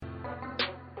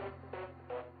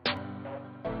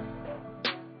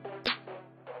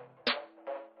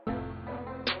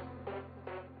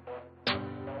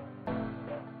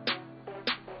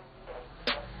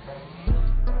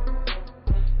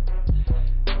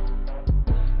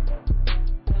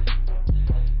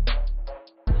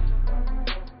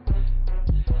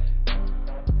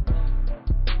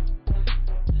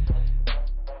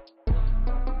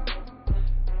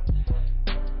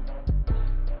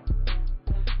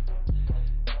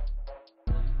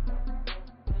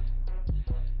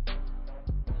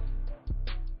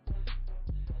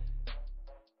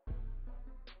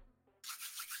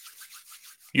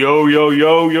Yo, yo,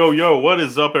 yo, yo, yo. What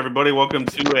is up, everybody? Welcome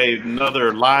to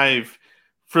another live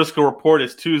Frisco Report.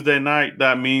 It's Tuesday night.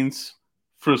 That means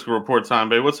Frisco Report time,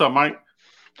 babe. What's up, Mike?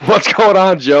 What's going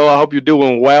on, Joe? I hope you're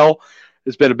doing well.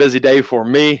 It's been a busy day for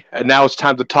me, and now it's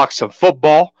time to talk some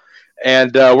football.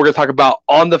 And we're going to talk about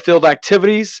on the field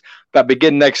activities that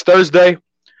begin next Thursday.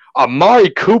 Amari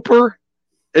Cooper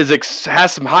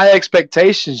has some high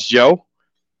expectations, Joe.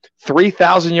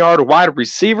 3,000-yard wide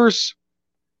receivers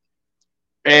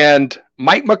and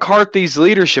Mike McCarthy's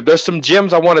leadership. There's some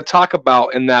gems I want to talk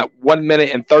about in that 1 minute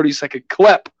and 30-second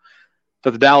clip that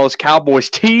the Dallas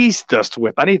Cowboys teased us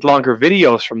with. I need longer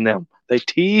videos from them. They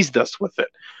teased us with it.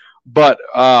 But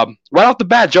right off the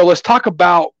bat, Joe, let's talk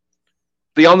about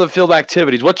the on-the-field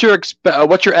activities. What's your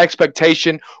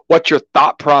expectation? What's your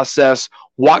thought process?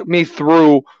 Walk me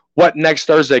through what next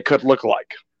Thursday could look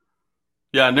like.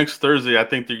 Yeah, next Thursday, I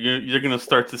think you're going to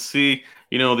start to see,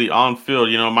 the on-field.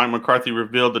 Mike McCarthy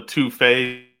revealed the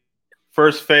two-phase.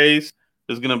 First phase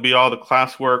is going to be all the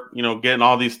classwork, getting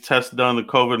all these tests done, the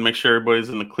COVID, make sure everybody's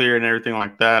in the clear and everything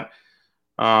like that.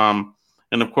 And,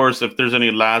 of course, if there's any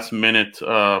last-minute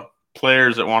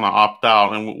players that want to opt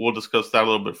out, and we'll discuss that a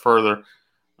little bit further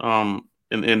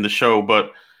in the show.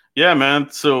 But, yeah, man,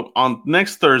 so on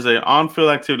next Thursday,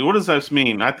 on-field activity, what does this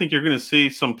mean? I think you're going to see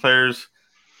some players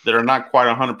that are not quite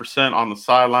 100% on the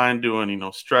sideline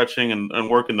doing, stretching and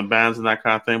working the bands and that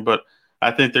kind of thing. But I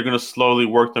think they're going to slowly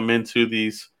work them into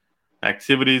these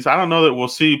activities. I don't know that we'll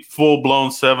see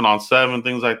full-blown 7-on-7,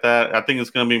 things like that. I think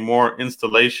it's going to be more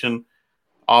installation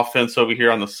offense over here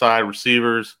on the side,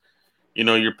 receivers,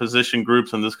 your position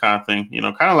groups and this kind of thing.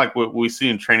 Kind of like what we see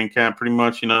in training camp pretty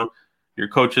much, your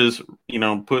coaches,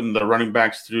 putting the running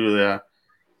backs through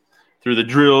the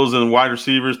drills and wide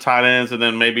receivers, tight ends, and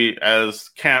then maybe as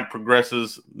camp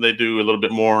progresses, they do a little bit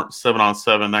more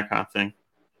 7-on-7, that kind of thing.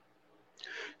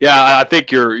 Yeah, I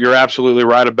think you're absolutely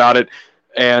right about it.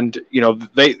 And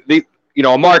they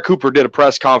Amari Cooper did a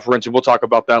press conference, and we'll talk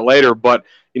about that later. But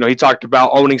he talked about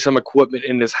owning some equipment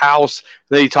in his house.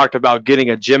 Then he talked about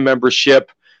getting a gym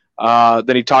membership.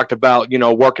 Then he talked about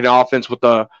working offense with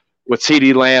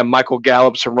CeeDee Lamb, Michael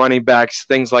Gallup, some running backs,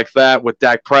 things like that with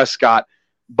Dak Prescott.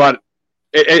 But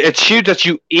it's huge that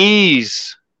you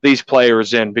ease these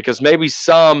players in because maybe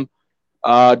some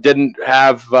didn't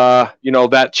have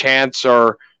that chance,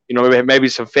 or maybe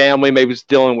some family, maybe it's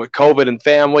dealing with COVID and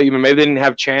family, even maybe they didn't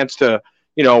have a chance to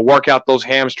work out those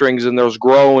hamstrings and those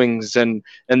growings and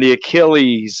the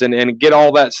Achilles and get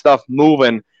all that stuff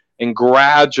moving and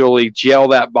gradually gel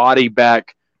that body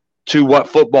back to what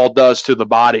football does to the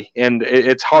body. And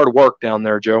it's hard work down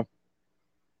there, Joe.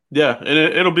 Yeah, and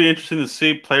it'll be interesting to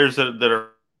see players that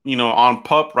are, on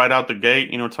pup right out the gate,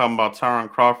 talking about Tyron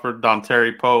Crawford,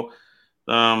 Dontari Poe.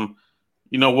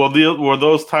 Will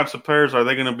those types of players, are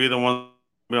they going to be the ones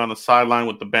be on the sideline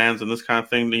with the bands and this kind of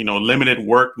thing, limited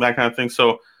work, that kind of thing?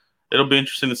 So it'll be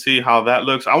interesting to see how that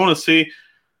looks. I want to see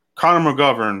Connor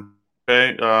McGovern,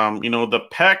 okay? The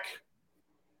Peck,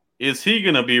 is he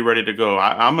going to be ready to go?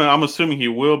 I'm assuming he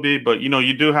will be, but,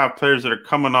 you do have players that are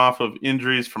coming off of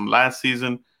injuries from last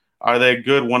season. Are they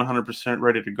good, 100%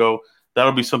 ready to go?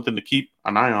 That'll be something to keep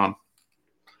an eye on.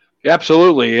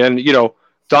 Absolutely. And,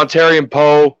 Dontari and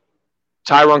Poe,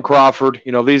 Tyron Crawford,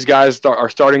 these guys are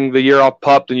starting the year off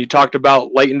pupped. And you talked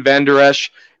about Leighton Vander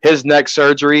Esch, his neck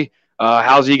surgery.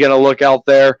 How's he going to look out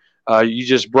there? You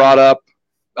just brought up,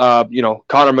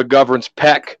 Connor McGovern's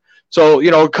pec. So,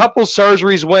 a couple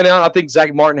surgeries went out. I think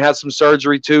Zach Martin had some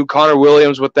surgery too. Connor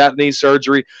Williams with that knee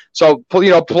surgery. So,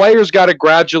 players got to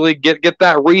gradually get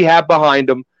that rehab behind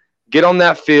them, get on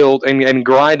that field and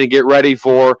grind and get ready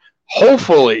for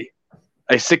hopefully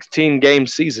a 16-game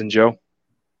season, Joe.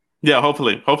 Yeah,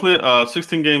 hopefully a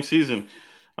 16-game season.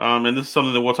 And this is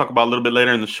something that we'll talk about a little bit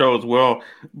later in the show as well.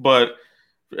 But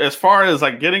as far as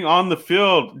getting on the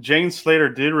field, Jane Slater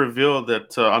did reveal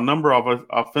that a number of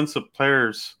offensive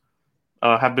players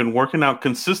have been working out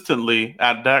consistently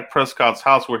at Dak Prescott's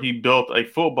house, where he built a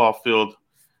football field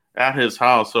at his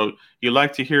house. So you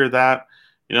like to hear that.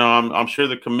 I'm sure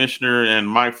the commissioner and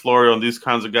Mike Florio and these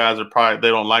kinds of guys they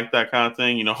don't like that kind of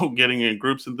thing, getting in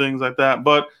groups and things like that.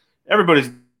 But everybody's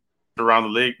around the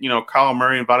league. Kyle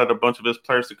Murray invited a bunch of his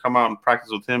players to come out and practice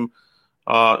with him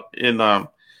in the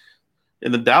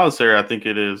Dallas area, I think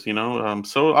it is.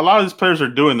 So a lot of these players are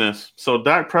doing this. So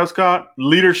Dak Prescott,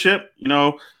 leadership,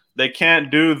 they can't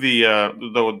do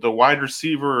the wide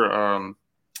receiver.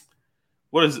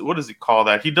 What does he call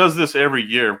that? He does this every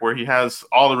year where he has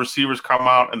all the receivers come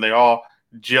out and they all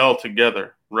gel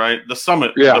together. right? The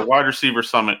summit, Yeah. the wide receiver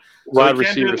summit. Wide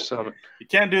receiver summit. You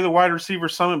can't do the wide receiver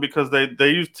summit because they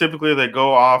typically they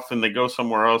go off and they go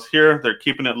somewhere else. Here, they're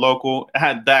keeping it local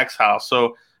at Dak's house.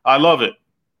 So I love it.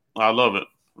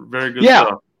 Very good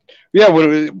stuff. Yeah,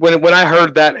 when I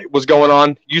heard that was going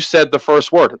on, you said the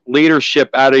first word, leadership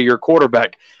out of your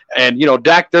quarterback. And,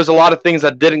 Dak, there's a lot of things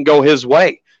that didn't go his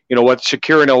way, with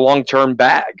securing a long-term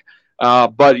bag.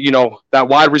 But, that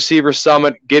wide receiver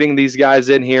summit, getting these guys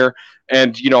in here,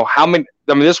 and,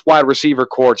 this wide receiver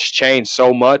court's changed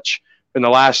so much in the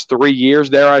last 3 years,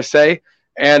 dare I say.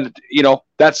 And,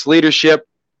 that's leadership,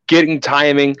 getting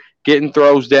timing, getting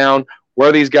throws down,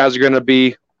 where these guys are going to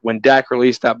be when Dak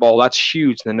released that ball. That's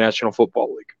huge in the National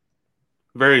Football League.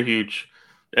 Very huge.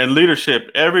 And leadership.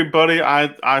 Everybody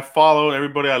I follow,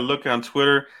 everybody I look on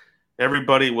Twitter,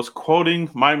 everybody was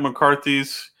quoting Mike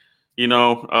McCarthy's, he's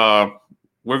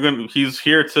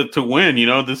here to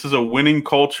win. This is a winning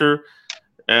culture.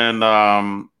 And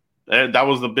that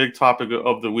was the big topic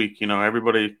of the week.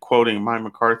 Everybody quoting Mike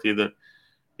McCarthy that,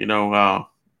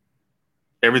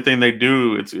 everything they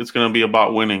do, it's going to be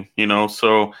about winning,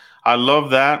 So I love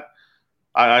that.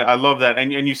 I love that.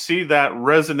 And you see that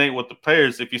resonate with the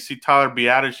players. If you see Tyler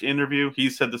Biadasz interview, he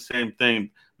said the same thing.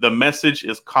 The message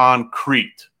is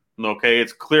concrete. Okay,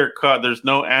 it's clear cut. There's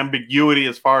no ambiguity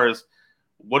as far as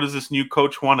what does this new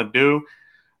coach want to do?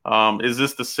 Is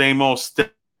this the same old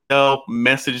stale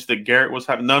message that Garrett was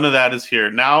having? None of that is here.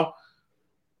 Now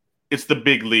it's the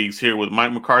big leagues here with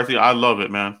Mike McCarthy. I love it,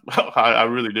 man. I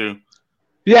really do.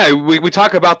 Yeah, we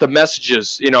talk about the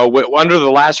messages. Under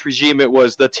the last regime, it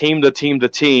was the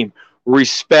team,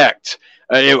 respect.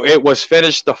 It was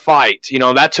finish the fight.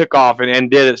 That took off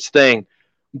and did its thing.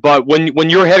 But when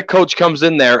your head coach comes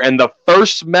in there and the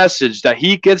first message that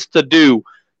he gets to do,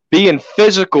 being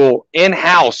physical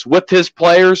in-house with his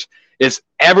players, is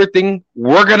everything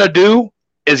we're going to do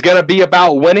is going to be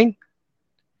about winning,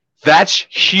 that's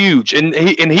huge. And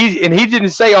he didn't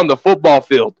say on the football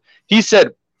field. He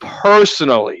said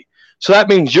personally. So that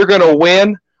means you're going to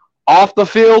win off the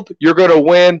field. You're going to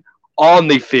win on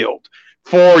the field.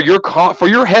 For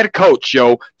your head coach,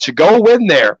 Joe, to go in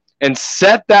there and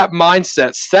set that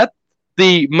mindset, set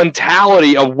the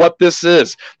mentality of what this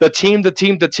is, the team,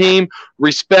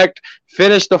 respect,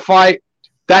 finish the fight,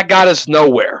 that got us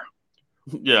nowhere.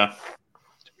 Yeah.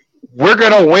 We're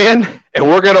going to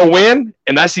win,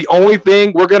 and that's the only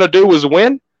thing we're going to do is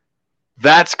win.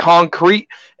 That's concrete.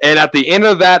 And at the end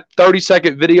of that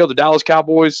 30-second video the Dallas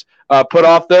Cowboys put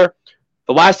off there,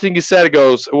 the last thing he said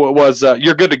was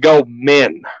you're good to go,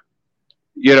 men.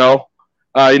 You're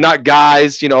not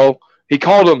guys. He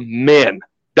called them men.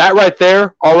 That right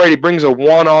there already brings a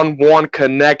one-on-one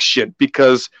connection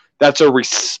because that's a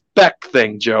respect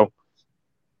thing, Joe.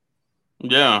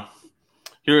 Yeah.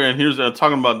 Here's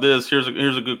talking about this. Here's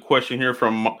a good question here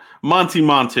from Monty,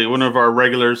 one of our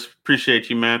regulars. Appreciate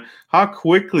you, man. How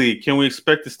quickly can we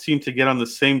expect this team to get on the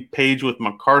same page with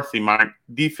McCarthy, Mike?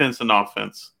 Defense and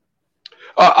offense.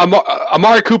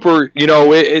 Amari Cooper,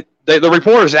 the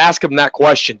reporters asked him that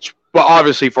question, but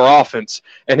obviously for offense,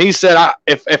 and he said,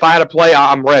 "If I had to play,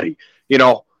 I'm ready." It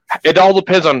all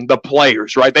depends on the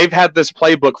players, right? They've had this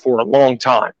playbook for a long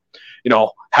time.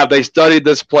 Have they studied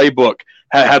this playbook?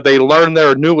 Have they learned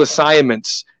their new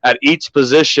assignments at each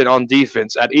position on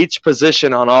defense, at each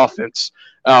position on offense?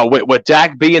 With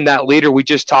Dak being that leader we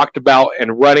just talked about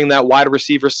and running that wide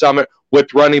receiver summit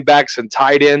with running backs and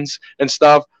tight ends and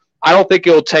stuff, I don't think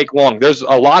it'll take long. There's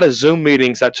a lot of Zoom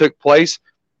meetings that took place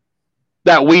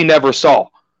that we never saw.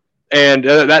 And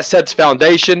that sets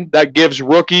foundation. That gives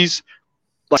rookies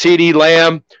like CeeDee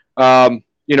Lamb,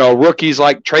 rookies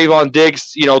like Trayvon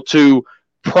Diggs, to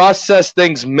process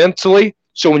things mentally.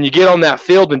 So when you get on that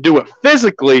field and do it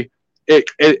physically,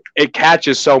 it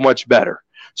catches so much better.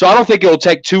 So I don't think it'll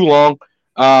take too long.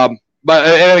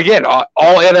 But again, all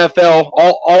NFL,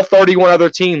 all 31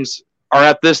 other teams are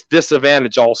at this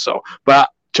disadvantage also. But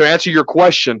to answer your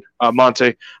question,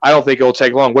 Monte, I don't think it'll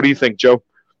take long. What do you think, Joe?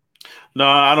 No,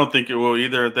 I don't think it will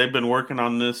either. They've been working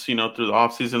on this, through the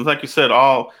offseason. Like you said,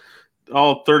 all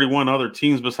 31 other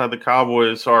teams beside the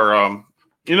Cowboys are,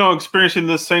 experiencing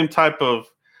the same type of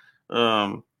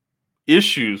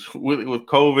issues with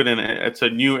COVID, and it's a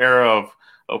new era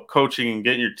of coaching and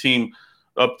getting your team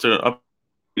up.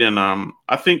 And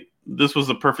I think this was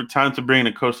the perfect time to bring in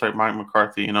a coach like Mike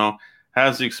McCarthy.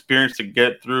 Has the experience to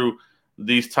get through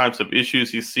these types of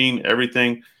issues. He's seen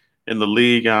everything in the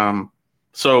league.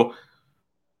 So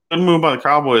good move by the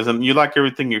Cowboys, and you like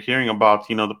everything you're hearing about.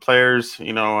 The players.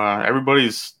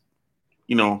 Everybody's,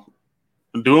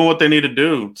 doing what they need to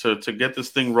do to get this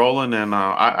thing rolling. And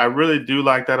I really do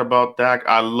like that about Dak.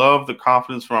 I love the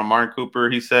confidence from Amari Cooper.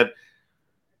 He said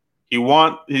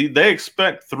they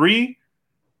expect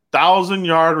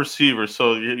 3,000-yard receivers.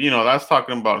 So, that's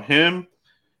talking about him,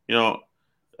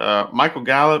 Michael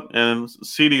Gallup and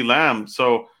CeeDee Lamb.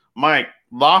 So, Mike,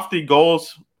 lofty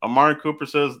goals. Amari Cooper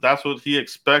says that's what he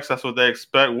expects. That's what they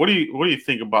expect. What do you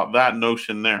think about that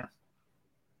notion there?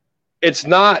 It's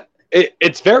not.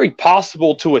 It's very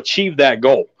possible to achieve that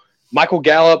goal. Michael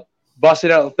Gallup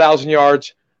busted out 1,000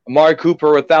 yards. Amari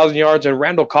Cooper 1,000 yards, and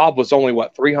Randall Cobb was only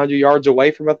 300 yards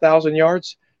away from 1,000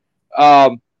 yards.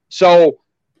 So,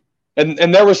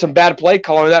 and there was some bad play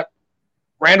calling that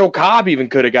Randall Cobb even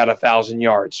could have got 1,000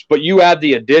 yards. But you add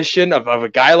the addition of a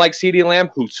guy like CeeDee Lamb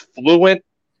who's fluent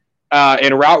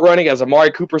in route running, as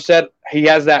Amari Cooper said, he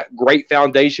has that great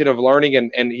foundation of learning,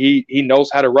 and he knows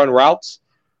how to run routes.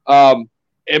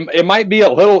 It might be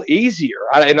a little easier.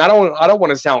 I don't want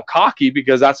to sound cocky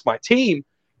because that's my team,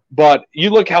 but you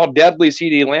look how deadly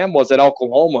CeeDee Lamb was at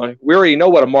Oklahoma. We already know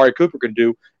what Amari Cooper can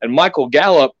do, and Michael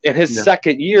Gallup in his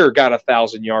second year got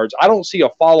 1,000 yards. I don't see a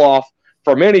fall off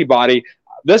from anybody.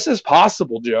 This is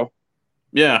possible, Joe.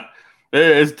 Yeah,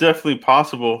 it's definitely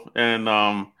possible, and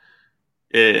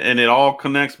it all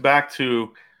connects back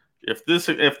to if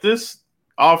this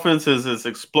offense is as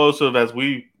explosive as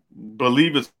we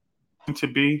believe it's to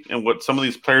be, and what some of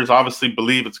these players obviously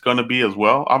believe it's going to be as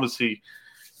well. Obviously,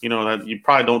 that you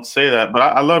probably don't say that, but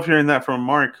I love hearing that from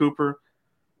Amari Cooper.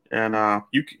 And now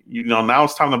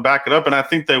it's time to back it up, and I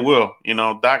think they will.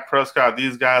 Dak Prescott,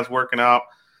 these guys working out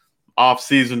off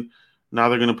season. Now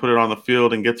they're going to put it on the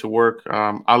field and get to work.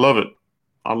 I love it.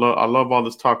 I love all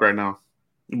this talk right now,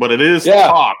 but it is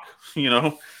talk.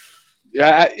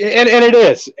 Yeah, and it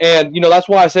is, and that's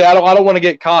why I say I don't want to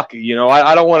get cocky.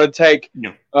 I don't want to take,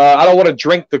 I don't want to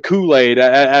drink the Kool-Aid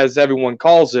as everyone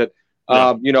calls it.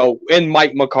 In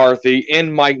Mike McCarthy,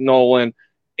 in Mike Nolan,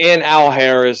 in Al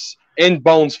Harris, in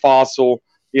Bones Fossil,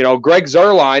 Greg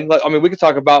Zuerlein. I mean, we could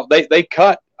talk about they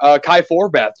cut Kai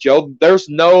Forbath. Joe, there's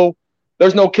no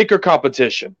kicker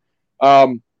competition.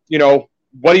 What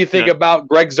do you think about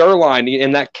Greg Zuerlein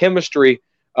and that chemistry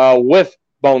with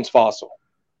Bones Fossil?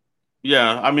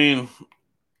 Yeah, I mean,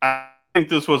 I think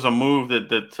this was a move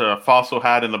that Fossil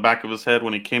had in the back of his head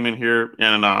when he came in here,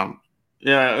 and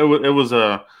it was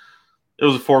a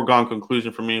foregone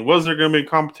conclusion for me. Was there going to be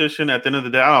competition at the end of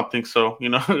the day? I don't think so.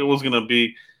 It was going to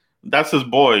be that's his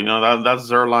boy.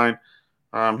 That's Zuerlein.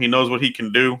 He knows what he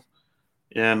can do,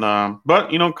 and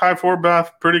but Kai Forbath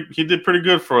he did pretty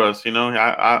good for us.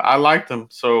 I liked him.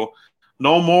 So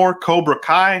no more Cobra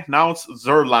Kai. Now it's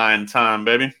Zuerlein time,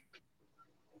 baby.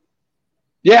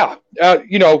 Yeah, there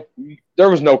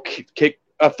was no kick.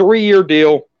 A 3-year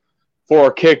deal for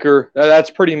a kicker,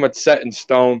 that's pretty much set in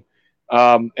stone.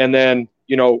 And then,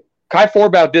 Kai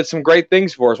Forbath did some great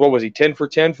things for us. What was he, 10 for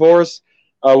 10 for us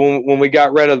when we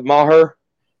got rid of Maher?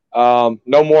 No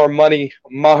more money,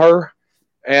 Maher.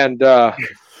 And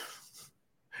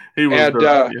he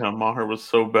was Maher was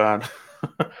so bad.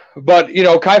 But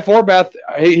Kai Forbath,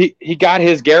 he got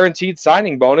his guaranteed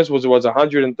signing bonus was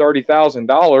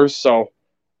 $130,000. So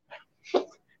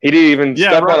he didn't even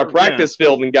step on a practice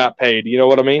field and got paid. You know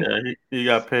what I mean? Yeah, he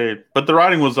got paid. But the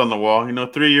writing was on the wall.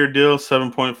 3-year deal,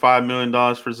 $7.5 million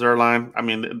for Zuerlein. I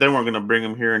mean, they weren't going to bring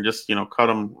him here and just,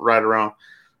 cut him right around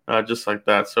just like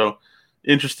that. So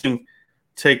interesting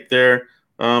take there.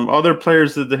 Other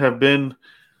players that have been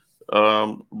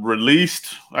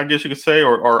released, I guess you could say,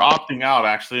 or opting out,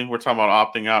 actually. We're talking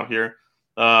about opting out here.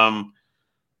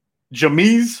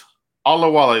 Jameez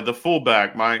Olawale, the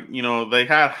fullback, they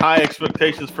had high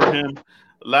expectations for him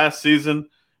last season.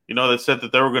 They said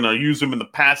that they were going to use him in the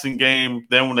passing game.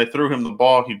 Then when they threw him the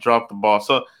ball, he dropped the ball.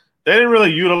 So they didn't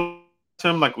really utilize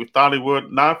him like we thought he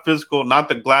would. Not physical, not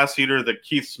the glass eater that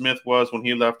Keith Smith was when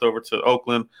he left over to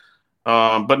Oakland.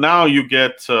 But now you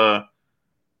get,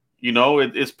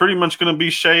 it's pretty much going to be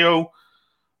Sheyo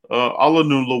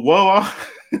Alanuluoa.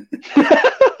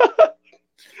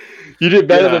 You did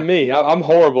better than me. I'm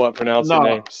horrible at pronouncing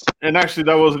names. And actually,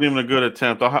 that wasn't even a good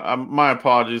attempt. My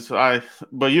apologies.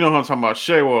 But you know what I'm talking about.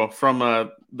 Shewa from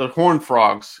the Horned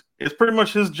Frogs. It's pretty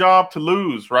much his job to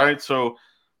lose, right? So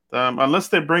unless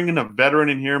they bring in a veteran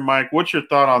in here, Mike, what's your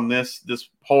thought on this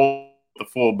whole the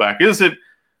fullback? Is it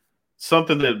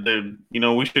something that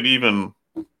we should even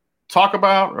talk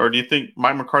about, or do you think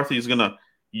Mike McCarthy is going to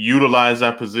utilize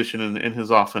that position in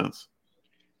his offense?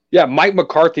 Yeah, Mike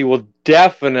McCarthy will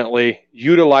definitely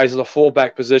utilize the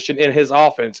fullback position in his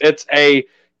offense. It's a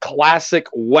classic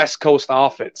West Coast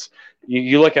offense.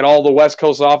 You look at all the West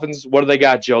Coast offenses, what do they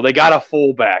got, Joe? They got a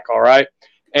fullback, all right?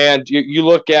 And you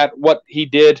look at what he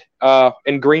did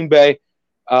in Green Bay.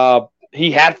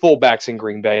 He had fullbacks in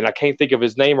Green Bay, and I can't think of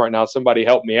his name right now. Somebody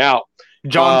help me out.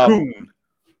 John Kuhn.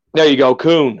 There you go,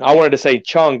 Kuhn. I wanted to say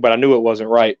Chung, but I knew it wasn't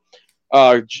right.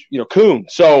 Kuhn.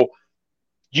 So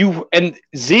and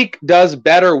Zeke does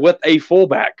better with a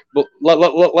fullback. But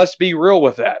let's be real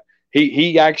with that.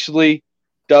 He actually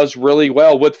does really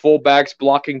well with fullbacks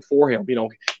blocking for him.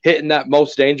 Hitting that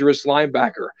most dangerous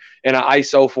linebacker in an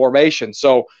ISO formation.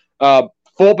 So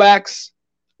fullbacks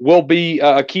will be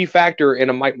a key factor in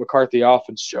a Mike McCarthy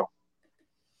offense, Joe.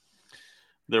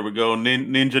 There we go.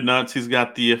 Ninja Nuts. He's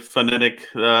got the phonetic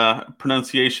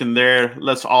pronunciation there.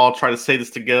 Let's all try to say this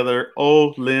together.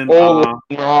 There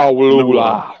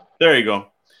you go.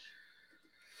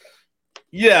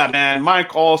 Yeah, man.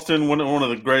 Mike Alston, one of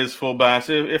the greatest fullbacks.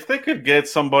 If they could get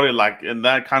somebody like in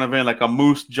that kind of vein, like a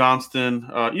Moose Johnston,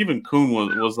 even Kuhn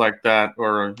was like that,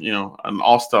 or an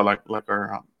all-star like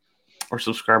our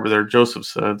subscriber there, Joseph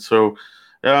said. So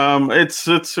I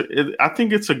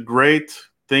think it's a great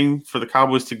thing for the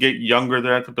Cowboys to get younger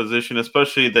there at the position,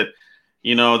 especially that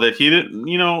that he didn't,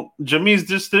 Jameis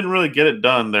just didn't really get it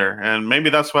done there, and maybe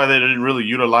that's why they didn't really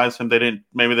utilize him.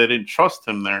 Maybe they didn't trust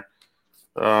him there.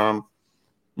 But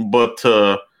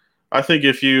I think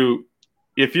if you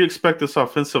expect this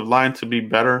offensive line to be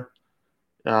better,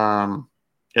 and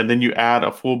then you add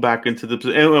a fullback into the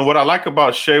position, and what I like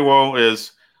about Shewo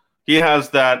is he has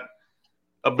that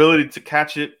ability to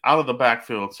catch it out of the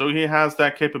backfield. So he has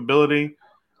that capability.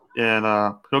 And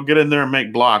he'll get in there and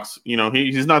make blocks.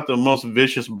 He's not the most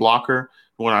vicious blocker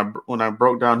when I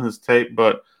broke down his tape,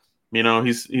 but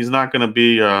he's not going to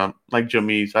be like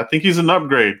Jameis. I think he's an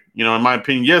upgrade. In my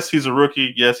opinion, yes, he's a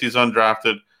rookie. Yes, he's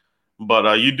undrafted,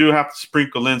 but you do have to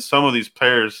sprinkle in some of these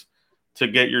players to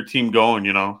get your team going.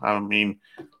 I mean,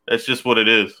 that's just what it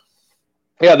is.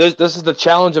 Yeah, this is the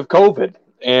challenge of COVID,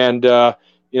 and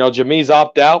Jameis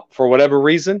opted out for whatever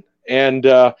reason. And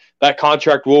that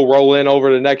contract will roll in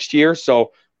over the next year,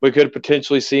 so we could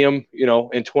potentially see him,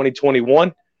 in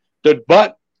 2021.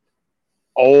 But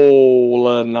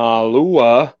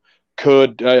Olanalua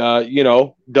could,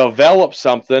 develop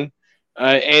something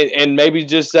and maybe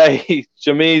just say,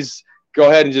 Jameis, go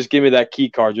ahead and just give me that key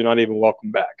card. You're not even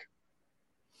welcome back.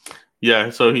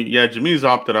 Yeah, so Jameis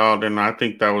opted out, and I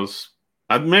think that was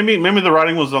maybe the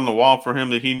writing was on the wall for him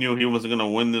that he knew he wasn't going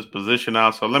to win this position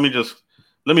out. So let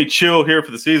me chill here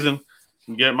for the season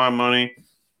and get my money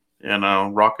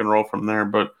and rock and roll from there.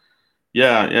 But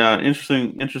yeah,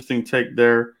 interesting take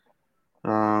there.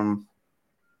 A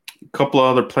couple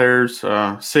of other players,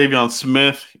 Savion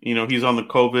Smith, he's on the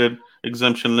COVID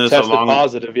exemption list. Tested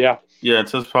positive, yeah. Yeah,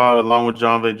 tested positive along with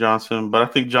John Vay Johnson. But I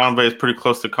think John Vay is pretty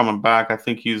close to coming back. I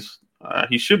think he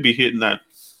should be hitting that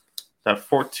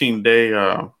 14-day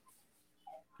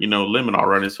limit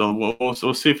already. So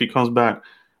we'll see if he comes back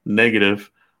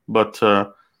negative. But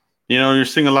you're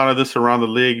seeing a lot of this around the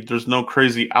league. There's no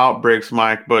crazy outbreaks,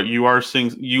 Mike, but you are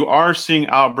seeing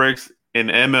outbreaks in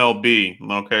MLB.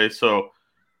 Okay, so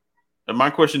my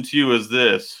question to you is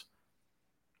this: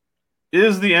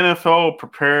 is the NFL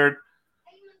prepared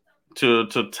to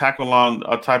tackle on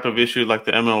a type of issue like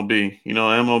the MLB?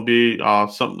 MLB,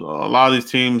 a lot of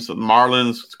these teams,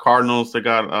 Marlins, Cardinals, they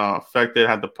got affected,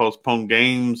 had to postpone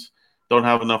games, don't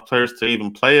have enough players to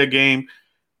even play a game.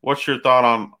 What's your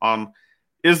thought on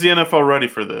is the NFL ready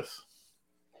for this?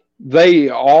 They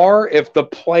are if the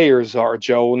players are,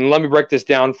 Joe. And let me break this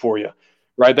down for you.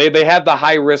 Right? They have the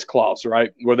high risk clause,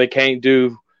 right, where they can't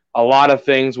do a lot of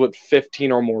things with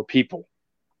 15 or more people.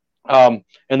 And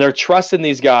they're trusting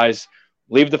these guys.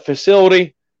 Leave the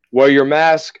facility, wear your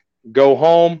mask, go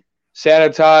home,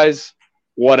 sanitize,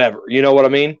 whatever. You know what I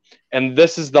mean? And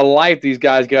this is the life these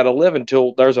guys got to live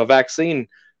until there's a vaccine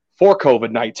for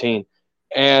COVID-19.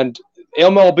 And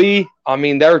MLB, I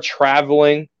mean, they're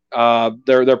traveling.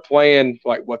 They're playing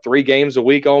 3 games a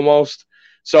week almost.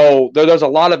 So there's a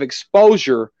lot of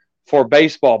exposure for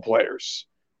baseball players,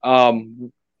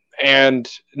 and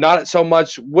not so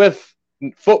much with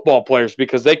football players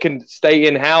because they can stay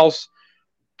in house,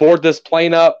 board this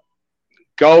plane up,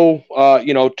 go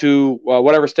to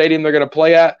whatever stadium they're going to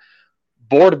play at,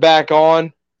 board back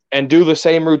on, and do the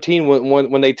same routine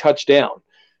when they touch down.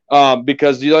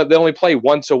 Because they only play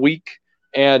once a week,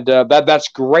 and that's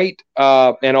great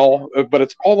and all, but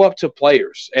it's all up to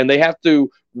players, and they have to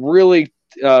really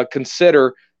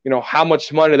consider, how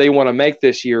much money they want to make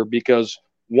this year, because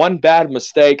one bad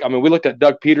mistake. I mean, we looked at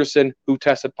Doug Peterson, who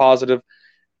tested positive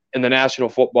in the National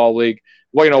Football League.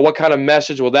 Well, what kind of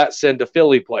message will that send to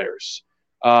Philly players?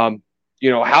 How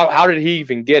did he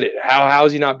even get it? How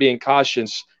is he not being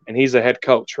cautious? And he's a head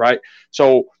coach, right?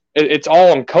 So It's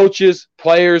all on coaches,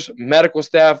 players, medical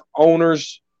staff,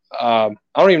 owners. I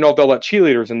don't even know if they'll let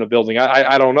cheerleaders in the building.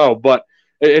 I don't know, but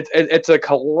it's a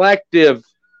collective.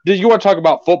 Did you want to talk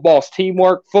about football's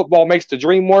teamwork? Football makes the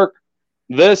dream work.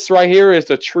 This right here is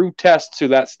the true test to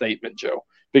that statement, Joe,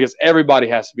 because everybody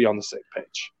has to be on the same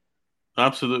page.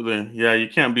 Absolutely. Yeah, you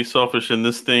can't be selfish in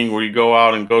this thing where you go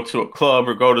out and go to a club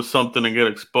or go to something and get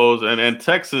exposed. And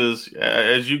Texas,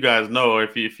 as you guys know,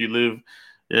 if you live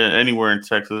anywhere in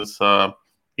Texas, the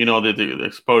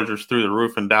exposure's through the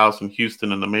roof in Dallas and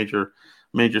Houston and the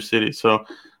major cities. So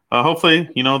hopefully,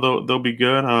 they'll be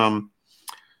good.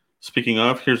 Speaking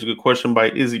of, here's a good question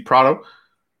by Izzy Prado.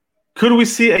 Could we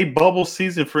see a bubble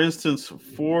season, for instance,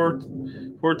 four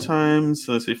times?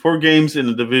 Let's see, 4 games in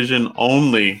the division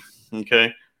only.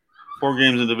 Okay, 4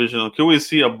 games in division. Could we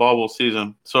see a bubble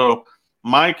season? So,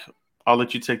 Mike, I'll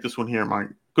let you take this one here, Mike.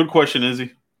 Good question,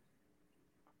 Izzy.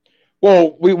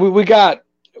 Well, we got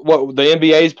what the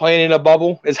NBA is playing in a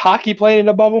bubble. Is hockey playing in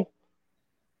a bubble?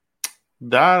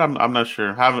 That I'm not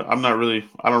sure. I don't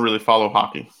really follow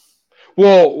hockey.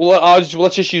 Well,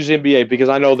 let's just use NBA because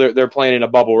I know they're playing in a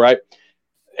bubble, right?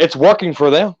 It's working for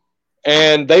them,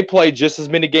 and they play just as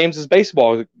many games as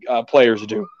baseball players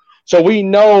do. So we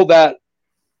know that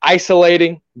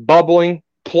isolating, bubbling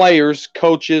players,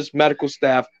 coaches, medical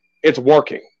staff, it's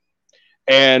working.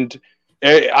 And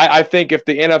I think if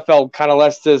the NFL kind of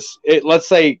lets let's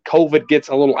say COVID gets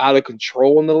a little out of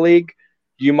control in the league,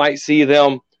 you might see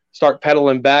them start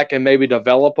pedaling back and maybe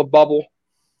develop a bubble.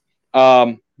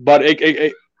 But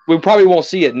we probably won't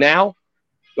see it now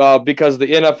because the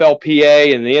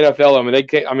NFLPA and the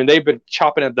NFL, they've been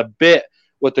chopping at the bit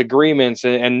with agreements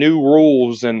and new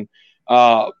rules and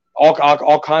all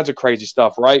kinds of crazy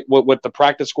stuff, right? With the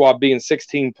practice squad being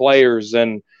 16 players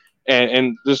and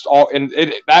just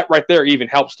that right there even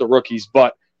helps the rookies.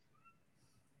 But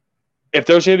if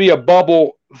there's going to be a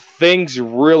bubble, things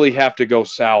really have to go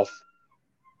south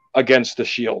against the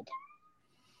Shield.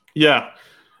 Yeah.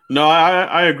 No,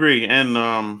 I agree.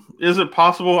 And is it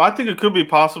possible? I think it could be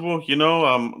possible.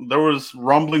 There was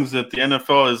rumblings that the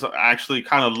NFL is actually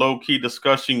kind of low-key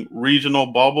discussing regional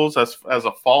bubbles as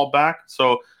a fallback.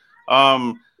 So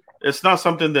it's not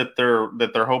something that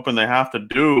they're hoping they have to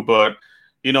do. But,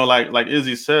 like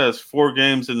Izzy says, 4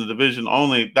 games in the division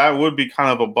only, that would be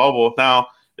kind of a bubble. Now,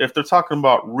 if they're talking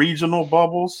about regional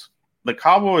bubbles, the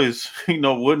Cowboys,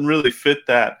 wouldn't really fit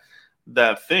that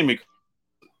thing because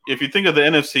if you think of the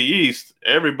NFC East,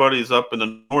 everybody's up in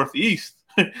the Northeast.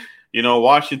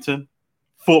 Washington,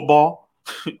 football,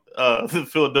 the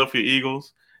Philadelphia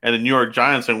Eagles, and the New York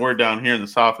Giants, and we're down here in the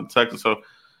South in Texas. So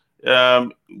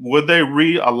would they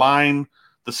realign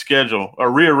the schedule or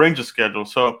rearrange the schedule?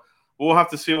 So we'll have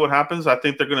to see what happens. I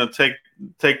think they're going to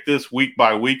take this week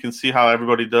by week and see how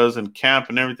everybody does in camp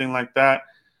and everything like that.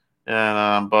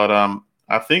 And but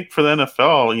I think for the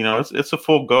NFL, it's a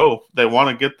full go. They want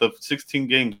to get the 16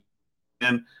 games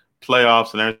in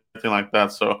playoffs and everything like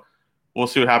that. So we'll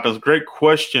see what happens. Great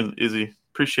question, Izzy.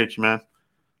 Appreciate you, man.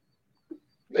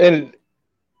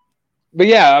 But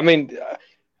yeah,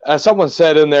 as someone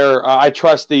said in there, I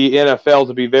trust the NFL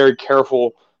to be very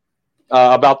careful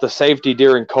about the safety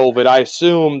during COVID. I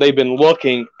assume they've been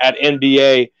looking at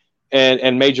NBA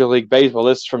and Major League Baseball.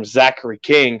 This is from Zachary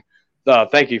King.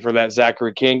 Thank you for that,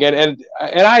 Zachary King. And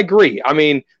I agree.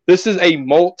 This is a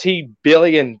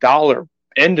multi-billion-dollar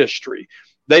industry.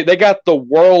 They got the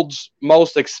world's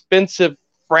most expensive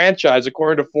franchise,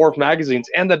 according to Forbes magazines,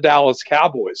 and the Dallas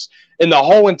Cowboys in the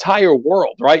whole entire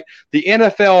world, right? The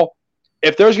NFL,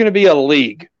 if there's going to be a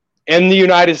league in the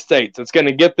United States that's going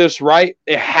to get this right,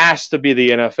 it has to be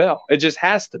the NFL. It just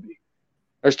has to be.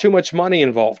 There's too much money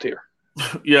involved here.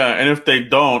 Yeah, and if they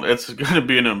don't, it's going to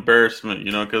be an embarrassment,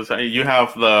 because you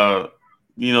have the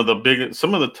big,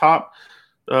 some of the top,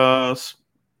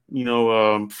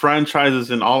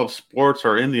 franchises in all of sports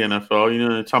are in the NFL.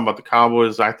 You're talking about the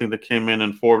Cowboys. I think they came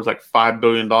in Forbes like $5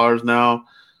 billion now.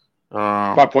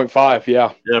 5.5,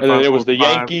 yeah. And then it was the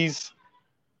Yankees.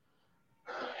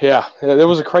 Yeah, there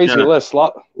was a crazy list.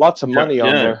 Lots of money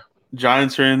on there.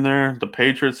 Giants are in there, the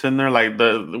Patriots in there.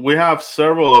 We have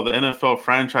several of the NFL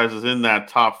franchises in that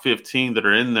top 15 that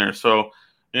are in there. So,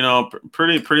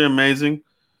 pretty amazing.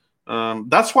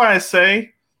 That's why I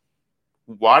say,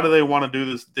 why do they want to do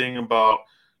this thing about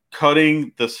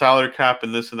cutting the salary cap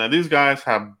and this and that? These guys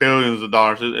have billions of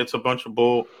dollars. It's a bunch of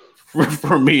bull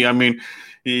for me.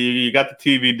 You got the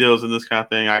TV deals and this kind of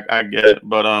thing. I get it.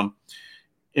 But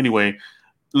anyway,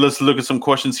 let's look at some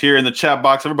questions here in the chat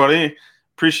box. Everybody,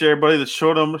 appreciate everybody that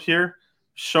showed them here,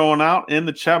 showing out in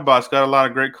the chat box. Got a lot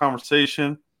of great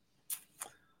conversation.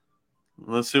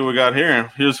 Let's see what we got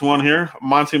here. Here's one here.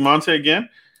 Monty again.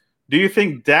 Do you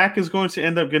think Dak is going to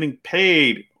end up getting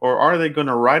paid, or are they going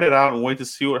to ride it out and wait to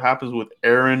see what happens with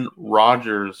Aaron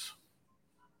Rodgers?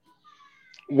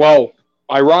 Well,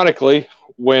 ironically,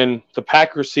 when the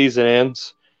Packers season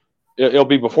ends, it'll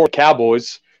be before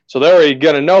Cowboys. So they're already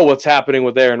going to know what's happening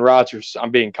with Aaron Rodgers. I'm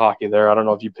being cocky there. I don't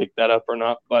know if you picked that up or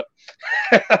not, but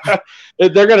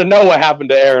they're going to know what happened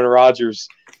to Aaron Rodgers.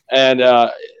 And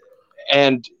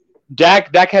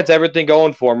Dak has everything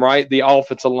going for him, right? The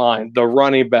offensive line, the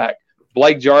running back,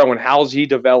 Blake Jarwin, how's he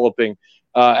developing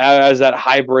as that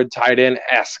hybrid tight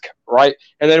end-esque, right?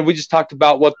 And then we just talked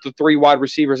about what the 3 wide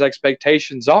receivers'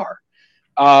 expectations are.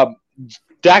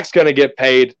 Dak's going to get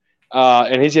paid,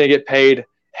 and he's going to get paid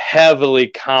heavily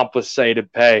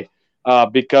compensated pay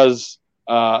because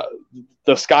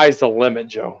the sky's the limit,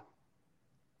 Joe.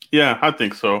 Yeah, I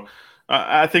think so.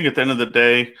 I think at the end of the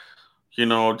day,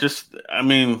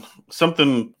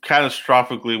 something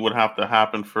catastrophically would have to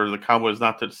happen for the Cowboys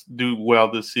not to do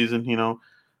well this season.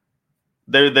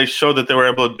 They showed that they were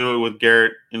able to do it with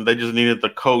Garrett, and they just needed the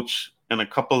coach and a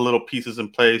couple of little pieces in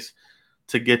place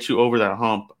to get you over that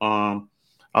hump.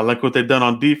 I like what they've done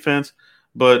on defense,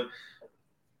 but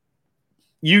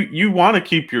you want to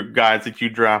keep your guys that you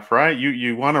draft, right?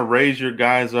 You want to raise your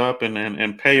guys up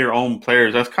and pay your own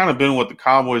players. That's kind of been what the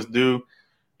Cowboys do.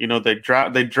 They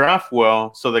draft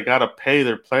well, so they got to pay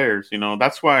their players.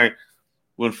 That's why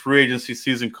when free agency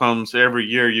season comes every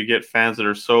year, you get fans that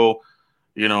are so,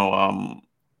 in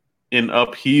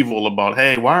upheaval about,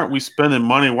 hey, why aren't we spending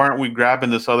money? Why aren't we grabbing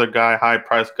this other guy,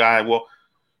 high-priced guy? Well,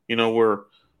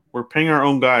 we're paying our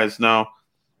own guys now.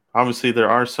 Obviously, there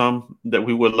are some that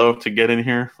we would love to get in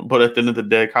here, but at the end of the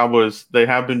day, Cowboys, they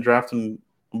have been drafting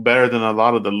better than a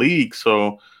lot of the league,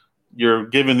 so you're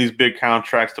giving these big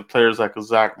contracts to players like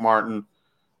Zach Martin,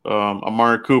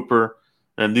 Amari Cooper,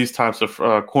 and these types of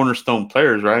cornerstone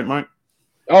players, right, Mike?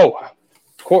 Oh,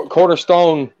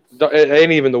 cornerstone, it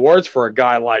ain't even the words for a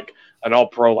guy like an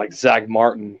all-pro like Zach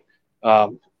Martin.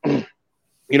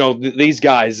 These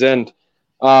guys. And,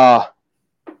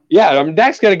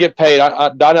 Dak's going to get paid.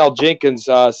 Donnell Jenkins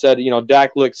said,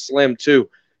 Dak looks slim too.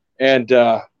 And,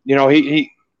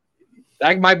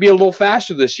 Dak might be a little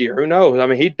faster this year. Who knows? I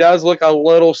mean, he does look a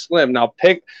little slim. Now,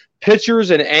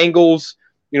 pictures and angles,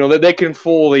 that they can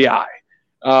fool the eye.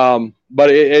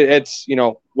 But it's,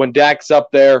 when Dak's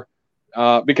up there,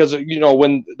 because,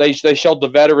 when they showed the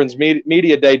Veterans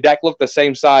Media Day, Dak looked the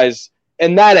same size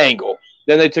in that angle.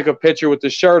 Then they took a picture with the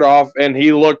shirt off, and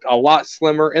he looked a lot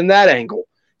slimmer in that angle.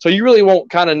 So you really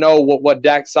won't kind of know what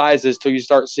Dak's size is till you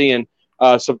start seeing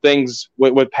some things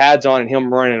with pads on and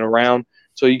him running around.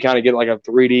 So you kind of get like a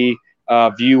 3D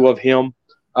view of him.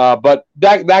 But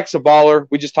Dak's a baller.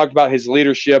 We just talked about his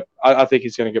leadership. I think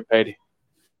he's going to get paid.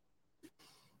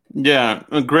 Yeah,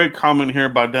 a great comment here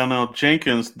by Donnell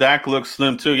Jenkins. Dak looks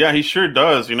slim too. Yeah, he sure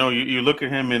does. You look at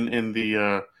him in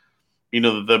the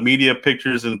the media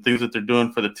pictures and things that they're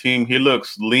doing for the team. He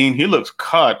looks lean. He looks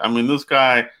cut. I mean, this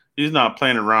guy, he's not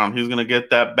playing around. He's going to get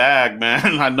that bag,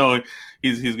 man. I know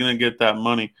he's going to get that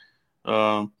money.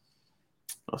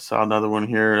 I saw another one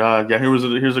here.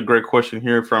 Here's a great question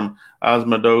here from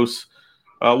Asmodos.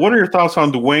 What are your thoughts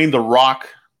on Dwayne "The Rock"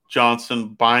 Johnson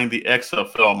buying the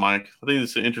XFL, Mike? I think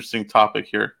it's an interesting topic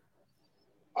here.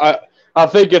 I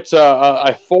think it's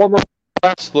a former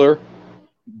wrestler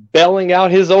bailing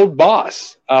out his old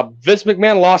boss. Vince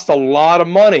McMahon lost a lot of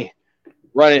money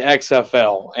running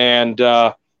XFL, and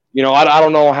I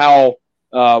don't know how.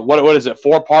 What is it?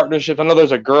 4 partnerships. I know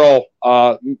there's a girl,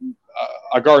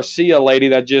 a Garcia lady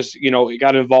that just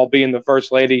got involved being the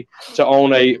first lady to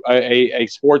own a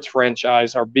sports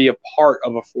franchise or be a part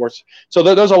of a force. So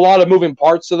there's a lot of moving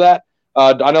parts to that.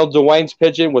 I know Dwayne's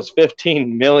pitching was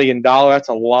 $15 million. That's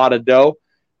a lot of dough.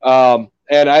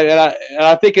 And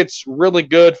I think it's really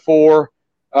good for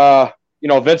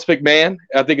Vince McMahon.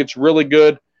 I think it's really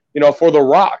good for The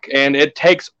Rock, and it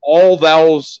takes all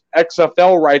those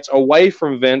XFL rights away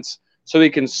from Vince so he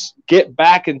can get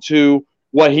back into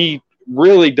what he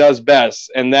really does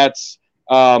best, and that's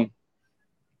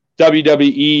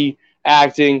WWE,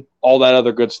 acting, all that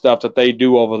other good stuff that they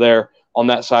do over there on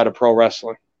that side of pro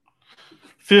wrestling.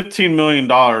 $15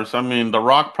 million. I mean, The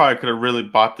Rock probably could have really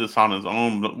bought this on his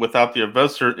own without the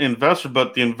investor,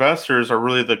 but the investors are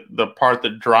really the part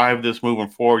that drive this moving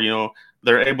forward.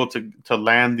 They're able to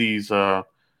land these,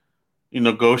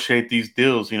 negotiate these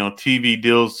deals, TV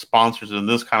deals, sponsors, and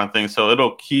this kind of thing. So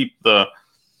it'll keep the,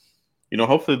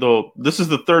 hopefully this is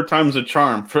the third time's a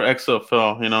charm for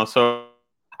XFL, so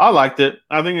I liked it.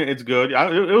 I think it's good.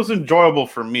 It was enjoyable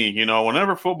for me.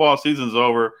 Whenever football season's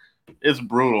over, it's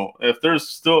brutal. If there's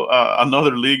still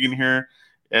another league in here,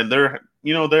 and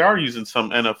they are using some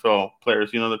NFL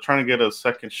players. They're trying to get a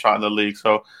second shot in the league.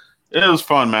 So it was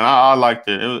fun, man. I liked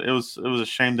it. It was a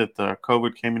shame that the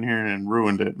COVID came in here and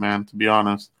ruined it, man. To be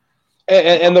honest.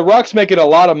 And the Rock's making a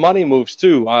lot of money moves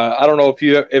too. I don't know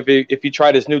if you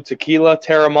tried his new tequila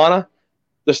Terramana.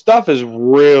 The stuff is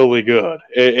really good.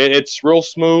 It's real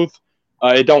smooth.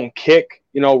 It don't kick,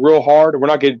 real hard. We're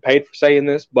not getting paid for saying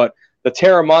this, but the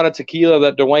Terramana tequila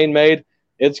that Dwayne made,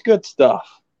 it's good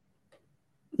stuff.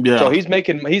 Yeah. So he's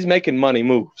making money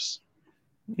moves.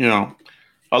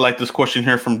 I like this question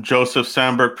here from Joseph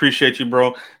Sandberg. Appreciate you,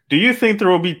 bro. Do you think there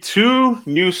will be 2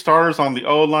 new starters on the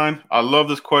O-line? I love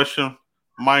this question.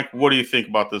 Mike, what do you think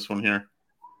about this one here?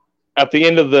 At the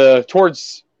end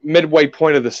towards midway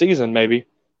point of the season, maybe.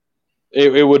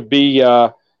 It would be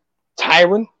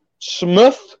Tyron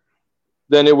Smith.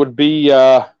 Then it would be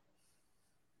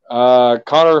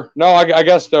Connor. No, I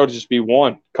guess that would just be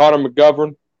one. Connor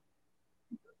McGovern.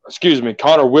 Excuse me,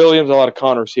 Connor Williams. A lot of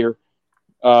Connors here.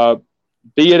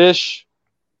 Beadish,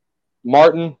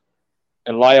 Martin,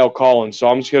 and Lyle Collins. So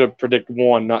I'm just going to predict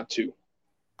 1, not 2.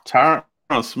 Tyron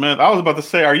Smith. I was about to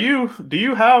say, do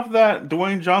you have that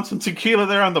Dwayne Johnson tequila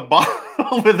there on the bottom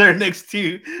over there next to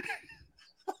you?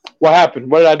 What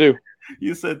happened? What did I do?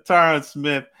 You said Tyron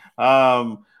Smith.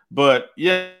 But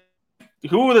yeah,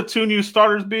 who would the 2 new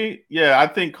starters be? Yeah, I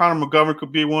think Connor McGovern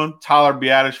could be one. Tyler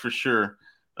Beadish for sure.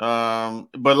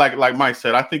 But like Mike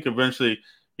said, I think eventually,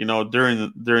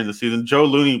 during the season, Joe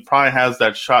Looney probably has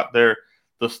that shot there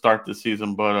to start the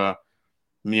season. But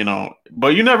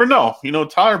but you never know.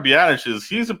 Tyler Beadish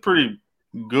he's a pretty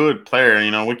good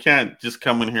player. We can't just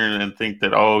come in here and think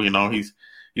that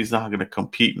he's not going to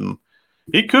compete, and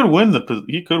he could win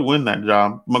that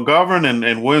job. McGovern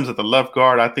and Williams at the left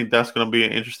guard. I think that's going to be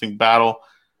an interesting battle.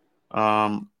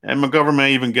 And McGovern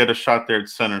may even get a shot there at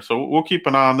center. So we'll keep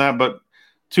an eye on that. But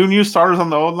 2 new starters on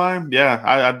the O-line, yeah,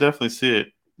 I definitely see it.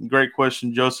 Great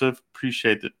question, Joseph.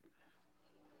 Appreciate it.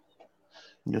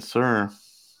 Yes, sir.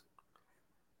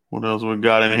 What else we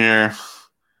got in here?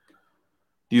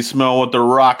 You smell what the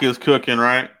Rock is cooking,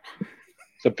 right?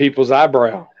 The people's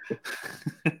eyebrow.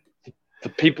 The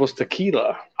people's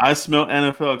tequila. I smell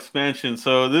NFL expansion.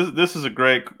 So this is a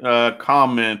great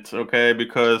comment, okay?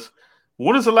 Because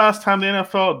when is the last time the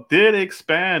NFL did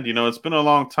expand? It's been a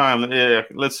long time. Yeah,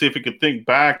 let's see if we could think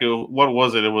back. What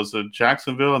was it? It was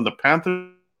Jacksonville and the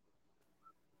Panthers.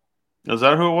 Is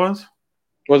that who it was?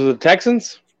 Was it the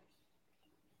Texans?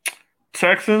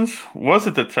 Texans? Was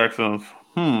it the Texans?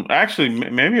 Actually,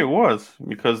 maybe it was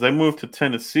because they moved to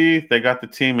Tennessee. They got the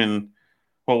team in,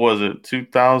 what was it,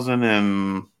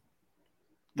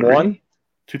 2001?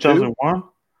 2001?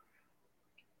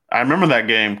 I remember that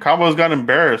game. Cowboys got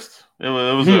embarrassed. It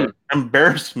was an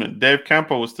embarrassment. Dave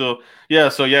Campo was still – yeah,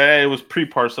 so, yeah, it was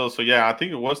pre-Parcells. So, yeah, I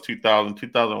think it was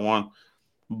 2001.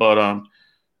 But,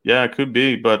 yeah, it could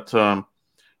be. But,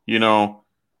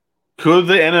 could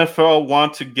the NFL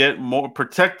want to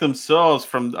protect themselves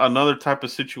from another type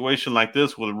of situation like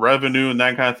this with revenue and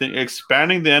that kind of thing?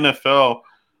 Expanding the NFL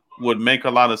would make a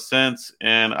lot of sense,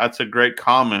 and that's a great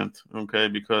comment, okay,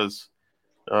 because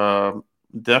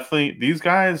definitely these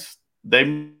guys,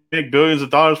 they make billions of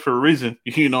dollars for a reason.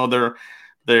 They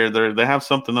have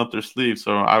something up their sleeve,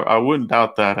 so I wouldn't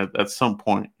doubt that at some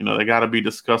point. They got to be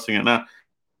discussing it. Now,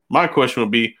 my question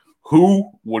would be, who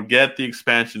would get the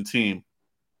expansion team?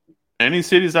 Any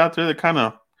cities out there that kind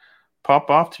of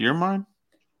pop off to your mind?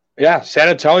 Yeah, San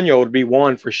Antonio would be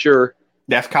one for sure.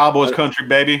 That's Cowboys country,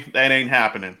 baby. That ain't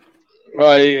happening.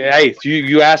 Hey,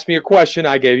 you asked me a question.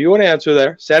 I gave you an answer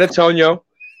there. San Antonio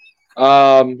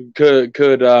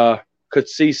could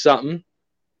see something.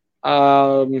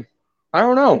 I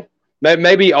don't know.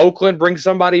 Maybe Oakland brings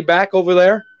somebody back over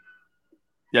there.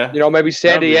 Yeah. Maybe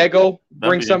San Diego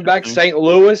brings some back. St.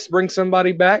 Louis brings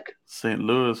somebody back. St.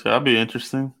 Louis, that'd be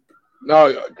interesting.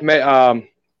 No,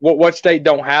 what state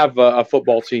don't have a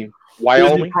football team?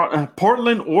 Wyoming,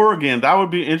 Portland, Oregon. That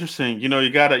would be interesting. You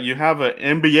have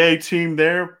an NBA team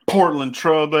there. Portland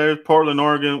Trailblazers, Portland,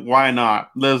 Oregon. Why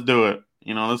not? Let's do it.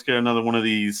 Let's get another one of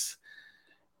these.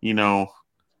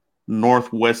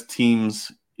 Northwest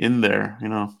teams in there.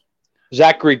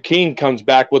 Zachary King comes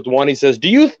back with one. He says, "Do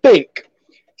you think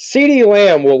CeeDee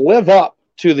Lamb will live up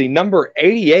to the number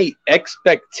 88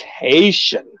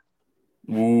 expectation?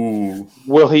 Ooh.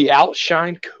 Will he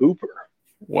outshine Cooper?"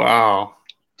 Wow.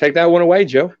 Take that one away,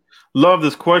 Joe. Love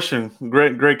this question.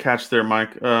 Great catch there,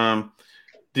 Mike. Do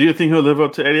you think he'll live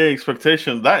up to 88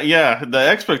 expectation? The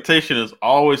expectation is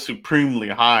always supremely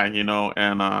high,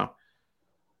 and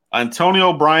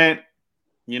Antonio Bryant,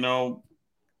 he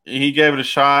gave it a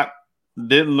shot.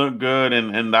 didn't look good,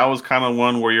 and that was kind of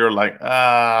one where you're like,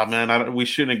 man, we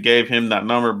shouldn't have gave him that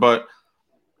number. But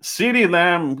CeeDee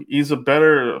Lamb, he's a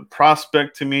better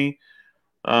prospect to me.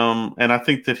 And I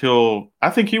think that I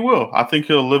think he will. I think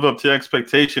he'll live up to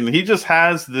expectation. He just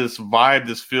has this vibe,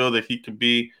 this feel that he could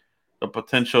be a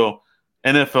potential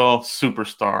NFL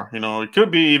superstar. It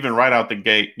could be even right out the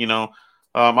gate.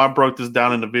 I broke this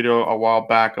down in the video a while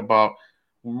back about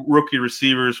rookie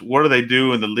receivers. What do they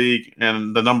do in the league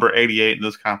and the number 88 and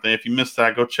this kind of thing. If you missed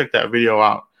that, go check that video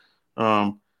out.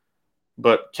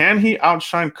 But can he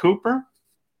outshine Cooper?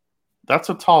 That's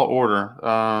a tall order.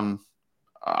 I'm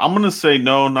going to say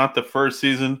no, not the first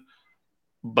season,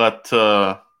 but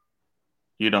I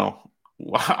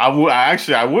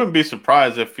wouldn't be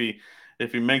surprised if he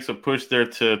makes a push there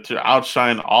to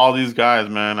outshine all these guys,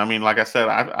 man. I mean, like I said,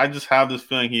 I just have this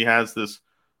feeling he has this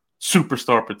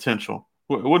superstar potential.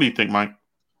 What do you think, Mike?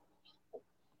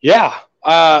 Yeah,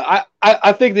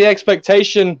 I think the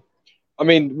expectation. I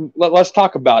mean, let's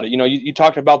talk about it. You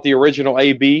talked about the original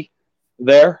AB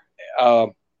there,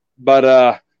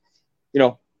 but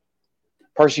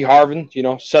Percy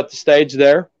Harvin, set the stage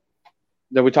there.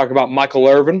 Then we talk about Michael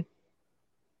Irvin.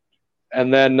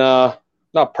 And then,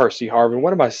 not Percy Harvin.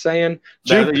 What am I saying?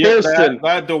 Drew Pearson.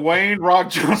 That Dwayne Rock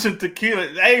Johnson tequila.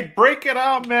 Hey, break it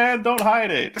out, man. Don't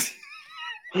hide it.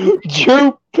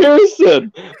 Drew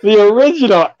Pearson, the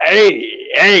original.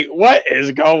 Hey, what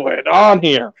is going on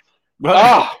here?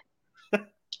 All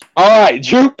right,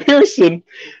 Drew Pearson.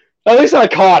 At least I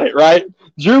caught it, right?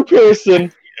 Drew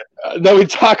Pearson. Then we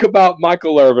talk about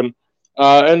Michael Irvin,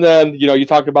 and then you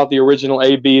talked about the original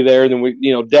AB there. And then we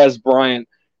Dez Bryant.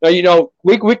 We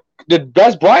did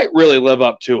Dez Bryant really live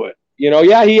up to it?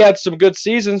 Yeah, he had some good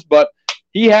seasons, but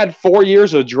he had 4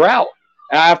 years of drought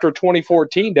after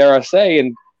 2014, dare I say,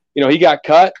 and he got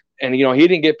cut, and he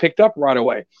didn't get picked up right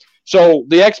away. So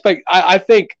I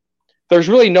think there's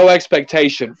really no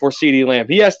expectation for CeeDee Lamb.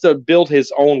 He has to build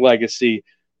his own legacy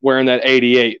wearing that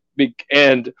 88,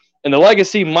 and the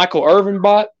legacy Michael Irvin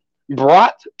brought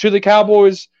to the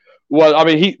Cowboys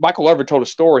was, Michael Irvin told a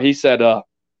story. He said,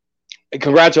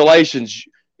 congratulations,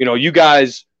 you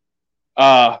guys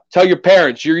tell your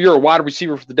parents you're a wide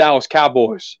receiver for the Dallas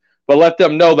Cowboys, but let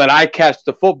them know that I catch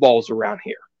the footballs around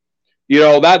here.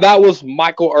 That was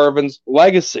Michael Irvin's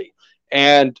legacy.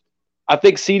 And I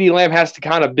think CeeDee Lamb has to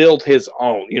kind of build his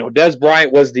own. Dez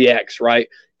Bryant was the X, right?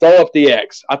 Throw up the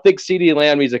X. I think CeeDee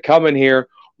Lamb needs to come in here,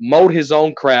 mold his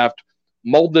own craft,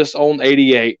 mold this own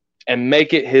 88, and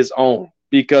make it his own.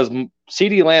 Because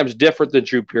CeeDee Lamb's different than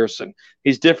Drew Pearson.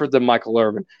 He's different than Michael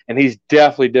Irvin, and he's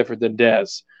definitely different than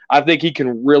Dez. I think he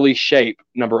can really shape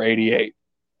number 88.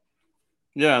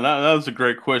 Yeah, that was a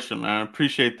great question, man. I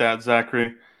appreciate that,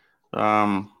 Zachary.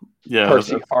 Yeah,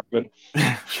 Percy Harvin.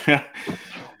 Yeah.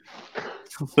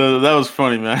 So that was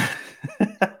funny, man.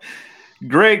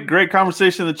 Great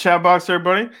conversation in the chat box,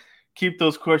 everybody. Keep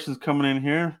those questions coming in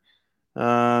here.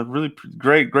 Really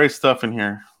great stuff in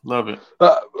here. Love it.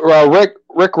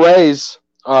 Rick Ray's,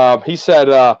 he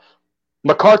said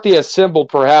McCarthy assembled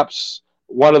perhaps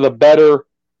one of the better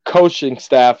coaching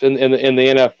staff in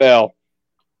the NFL,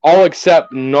 all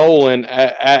except Nolan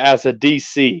as a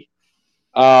DC.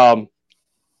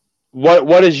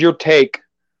 What is your take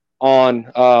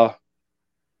on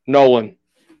Nolan,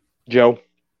 Joe?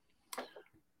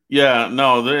 Yeah,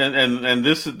 no, and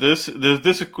this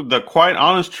the quite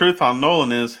honest truth on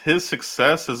Nolan is his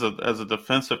success as a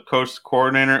defensive coach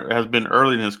coordinator has been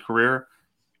earlier in his career.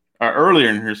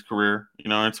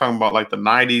 I'm talking about like the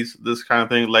 90s, this kind of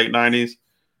thing, late 90s.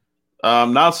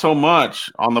 Not so much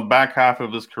on the back half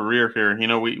of his career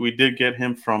here. We did get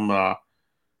him from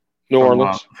New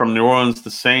Orleans. From New Orleans, the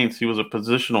Saints. He was a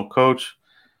positional coach,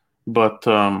 but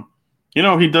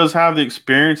he does have the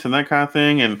experience and that kind of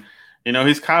thing, and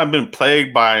he's kind of been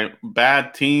plagued by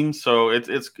bad teams. So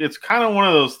it's kind of one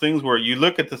of those things where you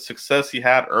look at the success he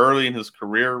had early in his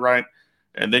career, right,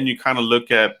 and then you kind of look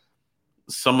at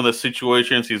some of the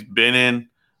situations he's been in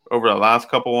over the last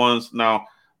couple ones. Now,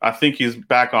 I think he's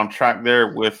back on track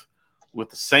there with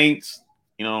the Saints.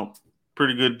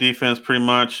 Pretty good defense, pretty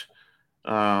much.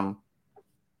 A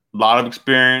lot of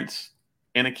experience,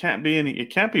 and it can't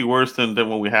be worse than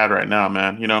what we had right now,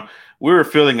 man. We were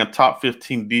fielding a top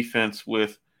 15 defense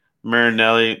with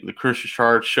Marinelli, the Chris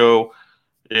Richard show,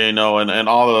 and all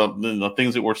the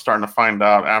things that we're starting to find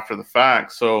out after the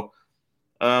fact. So,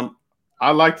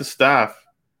 I like the staff.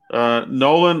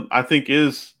 Nolan, I think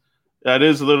that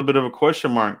is a little bit of a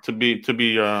question mark to be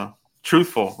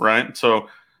truthful, right? So,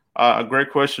 a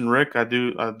great question, Rick. I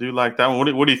do like that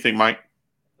one. What do you think, Mike?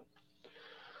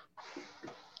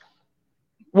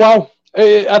 Well,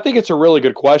 I think it's a really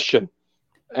good question.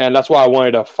 and that's why I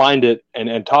wanted to find it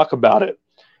and talk about it.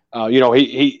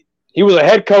 He was a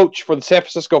head coach for the San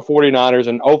Francisco 49ers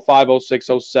in 05, 06,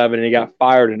 07, and he got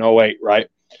fired in 08, right?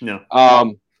 Yeah.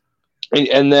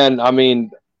 And then, I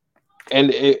mean,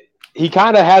 he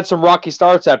kind of had some rocky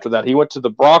starts after that. He went to the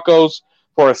Broncos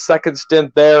for a second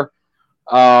stint there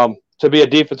to be a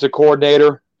defensive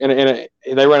coordinator, and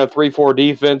they ran a 3-4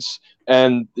 defense,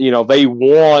 and they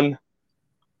won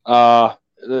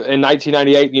in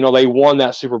 1998. They won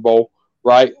that Super Bowl,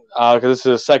 right? Because this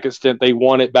is a second stint. They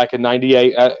won it back in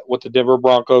 '98 with the Denver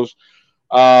Broncos.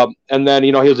 And then,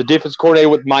 he was a defense coordinator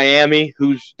with Miami,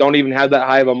 who don't even have that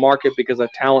high of a market because the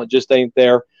talent just ain't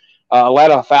there.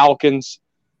 Atlanta Falcons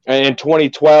in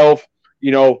 2012,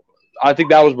 I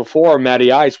think that was before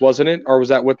Matty Ice, wasn't it? Or was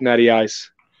that with Matty Ice?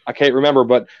 I can't remember.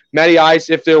 But Matty Ice,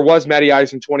 if there was Matty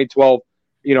Ice in 2012,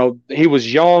 he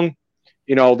was young.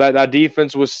 That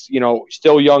defense was,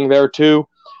 still young there too.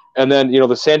 And then,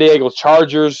 the San Diego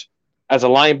Chargers as a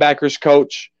linebackers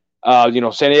coach,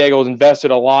 San Diego's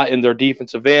invested a lot in their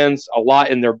defensive ends, a lot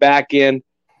in their back end.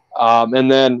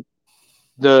 And then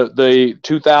the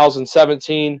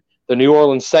 2017, the New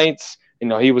Orleans Saints,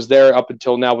 he was there up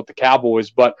until now with the Cowboys.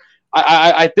 But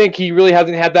I think he really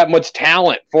hasn't had that much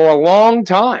talent for a long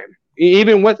time,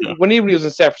 even when he was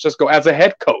in San Francisco as a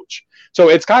head coach. So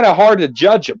it's kind of hard to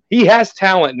judge him. He has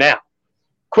talent now.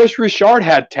 Chris Richard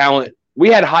had talent. We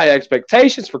had high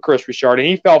expectations for Chris Richard, and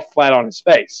he fell flat on his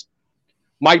face.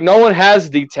 Mike Nolan has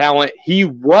the talent. He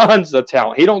runs the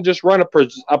talent. He don't just run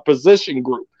a position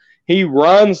group. He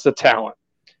runs the talent,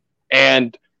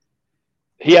 and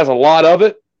he has a lot of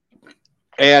it.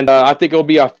 And I think it'll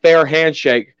be a fair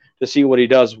handshake to see what he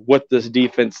does with this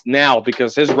defense now,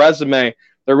 because his resume,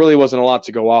 there really wasn't a lot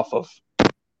to go off of.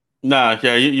 Nah,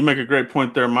 yeah, you make a great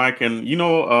point there, Mike. And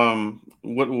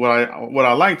what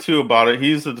I like too about it,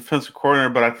 he's a defensive coordinator,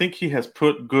 but I think he has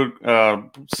put good,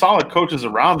 solid coaches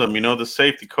around him. The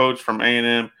safety coach from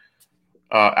A&M,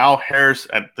 Al Harris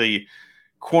at the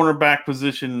cornerback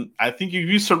position. I think if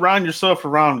you surround yourself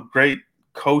around great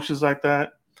coaches like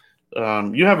that,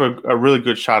 you have a really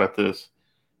good shot at this.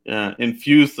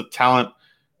 Infuse the talent,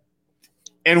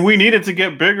 and we needed to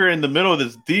get bigger in the middle of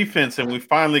this defense, and we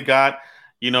finally got.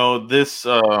 This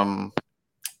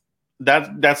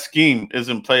that scheme is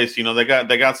in place.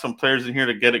 They got some players in here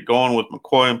to get it going with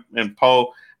McCoy and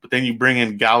Poe, but then you bring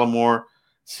in Gallimore,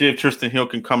 see if Tristan Hill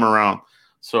can come around.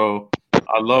 So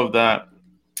I love that.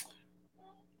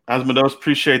 Asmodeus,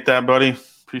 appreciate that, buddy.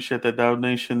 Appreciate that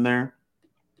donation there.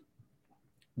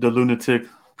 The Lunatic,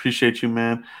 appreciate you,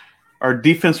 man. Our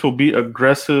defense will be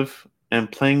aggressive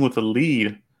and playing with a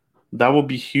lead. That will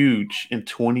be huge in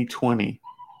 2020.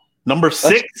 Number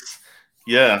 6.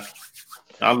 Yeah.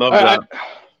 I love that.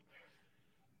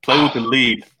 Play with the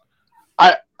lead.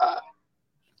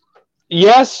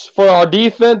 Yes, for our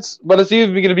defense, but it's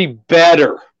even going to be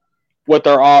better with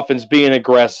our offense being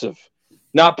aggressive.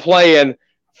 Not playing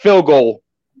field goal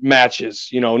matches,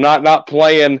 not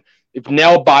playing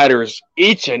nail biters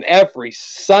each and every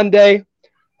Sunday,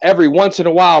 every once in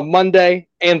a while, Monday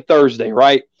and Thursday,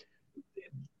 right?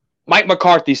 Mike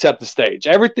McCarthy set the stage.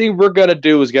 Everything we're going to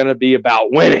do is going to be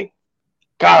about winning.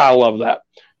 God, I love that.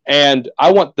 And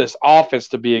I want this offense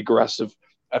to be aggressive.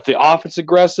 If the offense is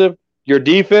aggressive, your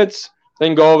defense,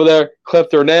 then go over there, clip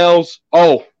their nails.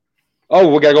 Oh,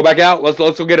 we got to go back out. Let's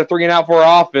go get a 3-and-out for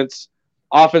our offense.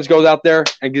 Offense goes out there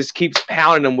and just keeps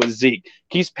pounding them with Zeke.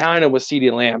 Keeps pounding them with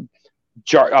CeeDee Lamb,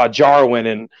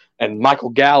 Jarwin, and Michael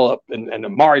Gallup, and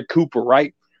Amari Cooper,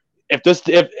 right?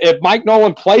 If Mike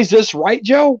Nolan plays this right,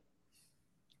 Joe,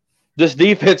 this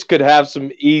defense could have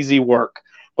some easy work,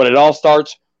 but it all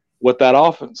starts with that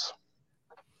offense.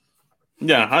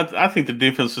 Yeah, I think the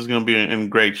defense is going to be in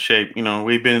great shape.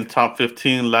 We've been in top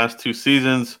 15 last 2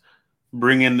 seasons.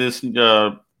 Bring in this,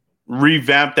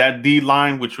 revamp that D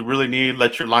line, which we really need.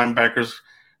 Let your linebackers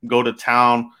go to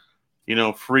town.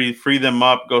 Free them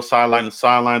up, go sideline to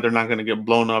sideline. They're not going to get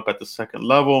blown up at the second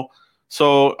level.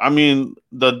 So,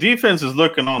 the defense is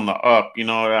looking on the up.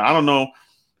 I don't know.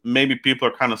 Maybe people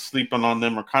are kind of sleeping on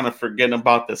them or kind of forgetting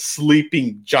about the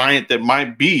sleeping giant that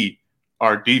might be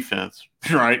our defense,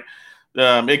 right?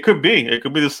 It could be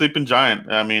the sleeping giant.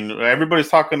 Everybody's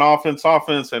talking offense,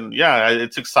 and yeah,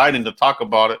 it's exciting to talk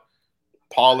about it.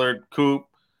 Pollard, Coop,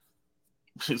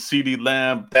 CeeDee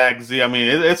Lamb, Dak Z.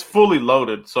 It's fully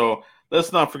loaded. So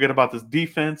let's not forget about this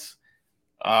defense.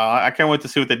 I can't wait to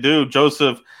see what they do.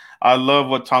 Joseph, I love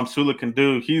what Tom Sula can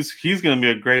do. He's going to be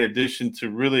a great addition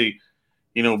to really,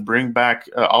 bring back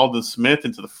Aldon Smith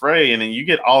into the fray. And then you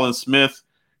get Aldon Smith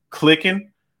clicking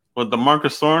with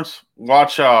DeMarcus Lawrence.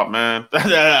 Watch out, man.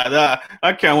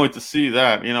 I can't wait to see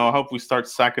that. I hope we start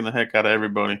sacking the heck out of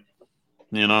everybody.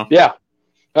 Yeah.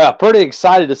 Pretty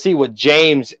excited to see what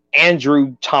James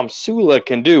Andrew Tomsula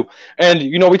can do. And,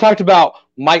 we talked about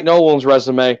Mike Nolan's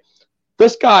resume.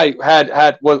 This guy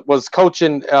was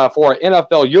coaching for an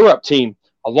NFL Europe team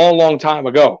a long, long time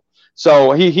ago.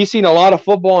 So he's seen a lot of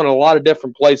football in a lot of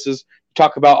different places.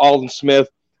 Talk about Alden Smith.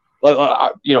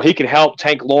 He can help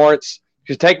Tank Lawrence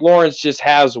because Tank Lawrence just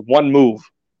has one move.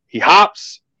 He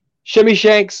hops, shimmy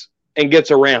shanks, and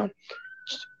gets around.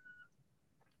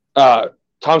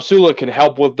 Tomsula can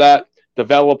help with that,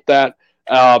 develop that.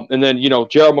 And then,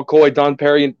 Gerald McCoy, Don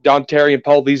Terry, and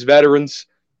Paul, these veterans,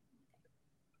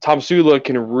 Tomsula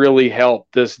can really help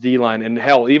this D-line. And,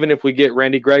 hell, even if we get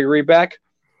Randy Gregory back,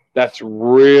 that's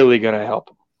really going to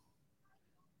help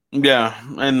him. Yeah,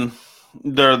 and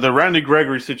the Randy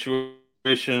Gregory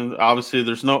situation, obviously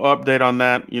there's no update on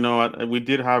that. We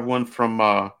did have one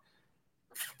from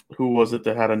who was it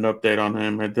that had an update on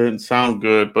him? It didn't sound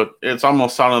good, but it's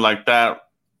almost sounded like that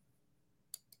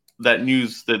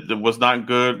news that was not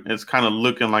good. It's kind of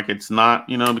looking like it's not,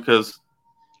 because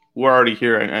we're already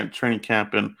here at training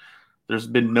camp and there's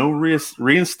been no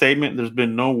reinstatement. There's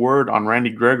been no word on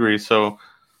Randy Gregory. So,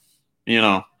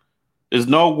 is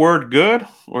no word good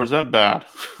or is that bad?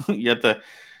 You have to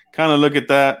kind of look at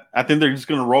that. I think they're just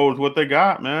going to roll with what they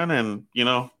got, man. And,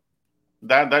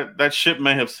 that ship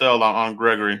may have sailed on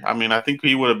Gregory. I mean, I think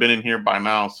he would have been in here by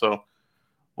now. So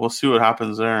we'll see what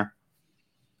happens there.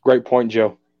 Great point,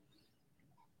 Joe.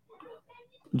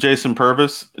 Jason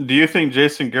Purvis, do you think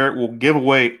Jason Garrett will give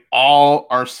away all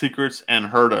our secrets and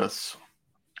hurt us?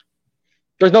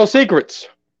 There's no secrets.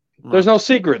 There's no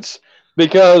secrets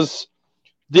because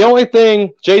the only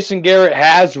thing Jason Garrett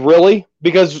has really,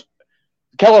 because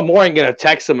Kellen Moore ain't going to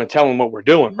text him and tell him what we're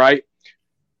doing, right?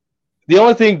 The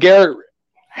only thing Garrett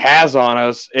has on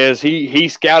us is he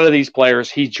scouted these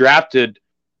players. He drafted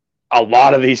a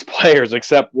lot of these players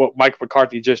except what Mike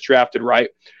McCarthy just drafted, right?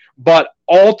 But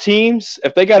all teams,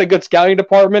 if they got a good scouting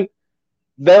department,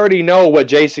 they already know what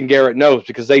Jason Garrett knows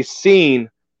because they've seen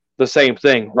the same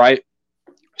thing, right?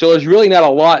 So there's really not a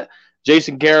lot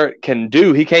Jason Garrett can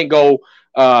do. He can't go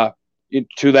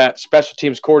to that special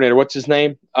teams coordinator. What's his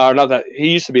name? Not that he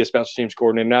used to be a special teams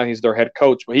coordinator. Now he's their head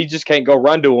coach. But he just can't go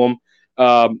run to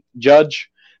him, Judge,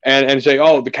 and say,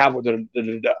 oh, the Cowboys,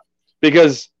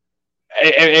 because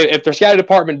if their scouting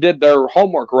department did their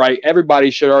homework right, everybody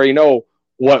should already know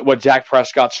what Dak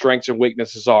Prescott's strengths and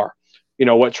weaknesses are.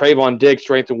 What Trayvon Diggs'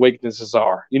 strengths and weaknesses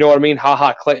are. You know what I mean?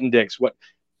 Clinton Diggs.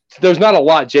 There's not a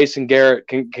lot Jason Garrett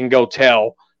can go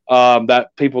tell that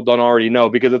people don't already know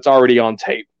because it's already on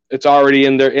tape. It's already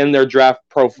in their draft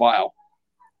profile.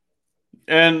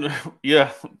 And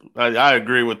yeah, I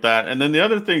agree with that. And then the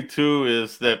other thing too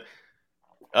is that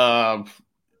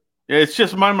it's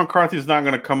just Mike McCarthy's not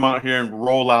going to come out here and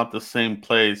roll out the same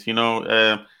plays.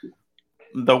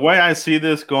 The way I see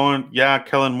this going, yeah,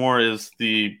 Kellen Moore is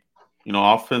the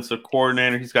offensive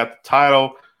coordinator. He's got the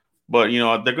title, but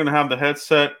they're going to have the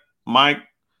headset. Mike,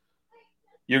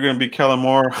 you're going to be Kellen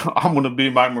Moore. I'm going to be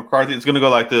Mike McCarthy. It's going to go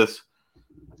like this.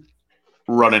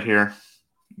 Run it here.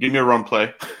 Give me a run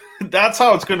play. That's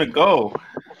how it's going to go.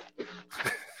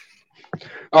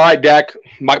 All right, Dak.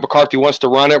 Mike McCarthy wants to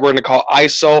run it. We're going to call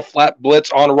ISO flat blitz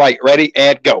on right. Ready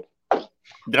and go.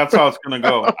 That's how it's going to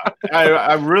go.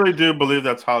 I really do believe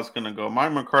that's how it's going to go.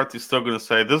 Mike McCarthy's still going to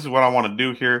say, this is what I want to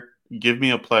do here. Give me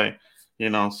a play.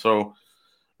 So,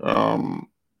 I'm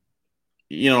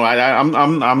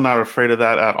not afraid of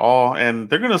that at all. And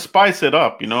they're going to spice it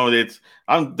up.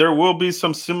 There will be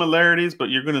some similarities, but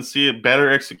you're going to see a better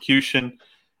execution,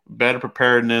 better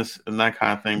preparedness, and that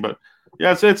kind of thing. But,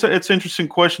 yeah, it's an interesting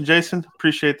question, Jason.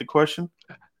 Appreciate the question.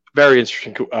 Very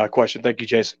interesting question. Thank you,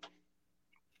 Jason.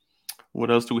 What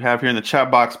else do we have here in the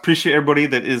chat box? Appreciate everybody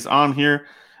that is on here.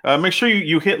 Make sure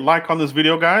you hit like on this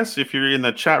video, guys. If you're in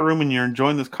the chat room and you're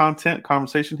enjoying this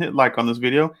conversation, hit like on this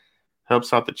video.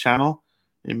 Helps out the channel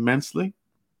immensely.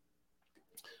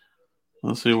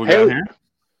 Let's see what we got here.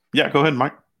 Yeah, go ahead,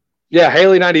 Mike. Yeah,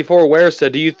 Haley94 Ware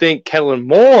said, do you think Kellen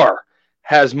Moore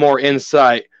has more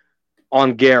insight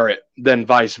on Garrett than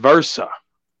vice versa?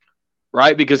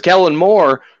 Right? Because Kellen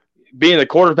Moore, being a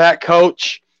quarterback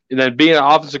coach, and then being an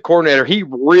offensive coordinator, he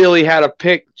really had to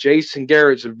pick Jason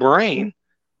Garrett's brain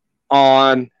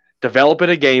on developing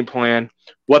a game plan,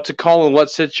 what to call in what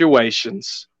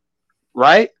situations,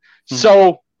 right? Mm-hmm.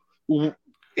 So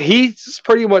he's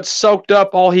pretty much soaked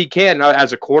up all he can now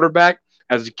as a quarterback,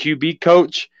 as a QB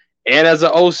coach, and as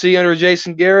an OC under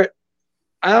Jason Garrett.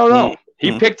 I don't know.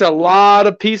 He picked a lot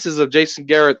of pieces of Jason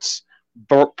Garrett's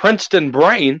Princeton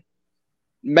brain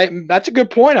That's a good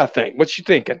point, I think. What you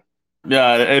thinking?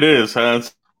 Yeah, it is. It's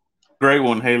a great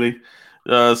one, Haley.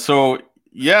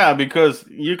 Because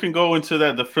you can go into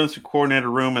that defensive coordinator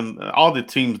room, and all the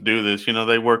teams do this.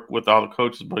 They work with all the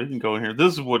coaches, but you can go in here.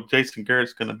 This is what Jason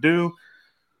Garrett's going to do,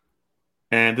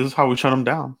 and this is how we shut him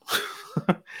down.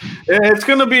 It's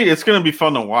gonna be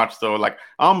fun to watch, though. Like,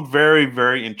 I'm very,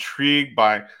 very intrigued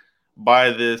by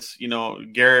this.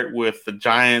 Garrett with the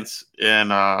Giants,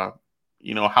 and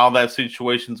how that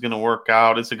situation is going to work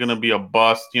out. Is it going to be a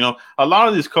bust? A lot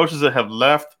of these coaches that have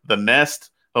left the nest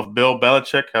of Bill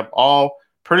Belichick have all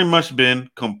pretty much been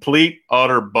complete,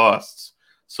 utter busts.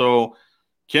 So,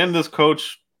 can this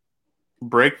coach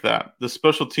break that? The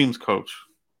special teams coach.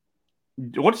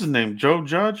 What's his name? Joe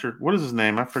Judge, or what is his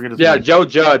name? I forget his name. Yeah, Joe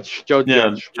Judge. Joe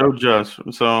Judge. Joe Judge.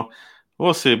 So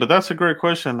we'll see. But that's a great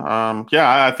question.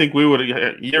 I think we would.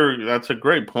 That's a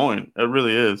great point. It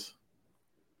really is.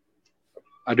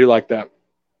 I do like that.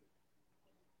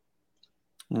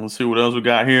 We'll see what else we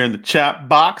got here in the chat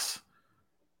box.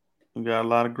 We got a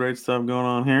lot of great stuff going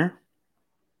on here.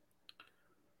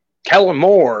 Kellen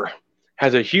Moore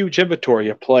has a huge inventory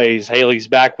of plays. Haley's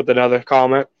back with another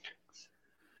comment.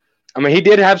 I mean, he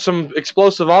did have some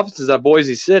explosive offenses at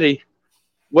Boise City.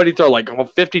 What did he throw, like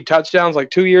 50 touchdowns, like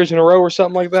 2 years in a row or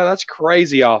something like that? That's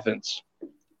crazy offense.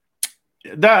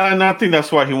 And I think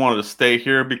that's why he wanted to stay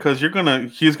here, because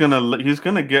he's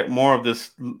gonna get more of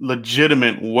this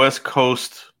legitimate West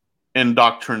Coast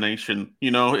indoctrination.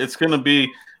 It's gonna be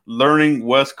learning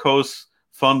West Coast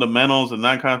fundamentals and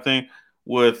that kind of thing.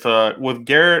 With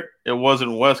Garrett, it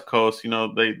wasn't West Coast.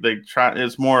 They try.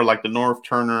 It's more like the North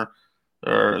Turner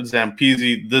or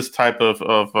Zampese, this type of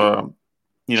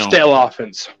stale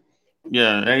offense.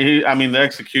 Yeah, the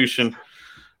execution.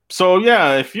 So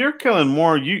yeah, if you're Kellen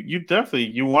Moore, you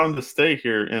definitely want him to stay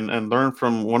here and learn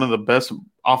from one of the best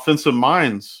offensive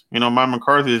minds. Mike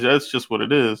McCarthy, that's just what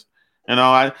it is.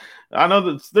 I know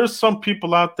that there's some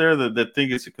people out there that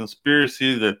think it's a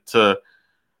conspiracy, that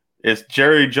it's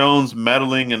Jerry Jones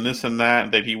meddling and this and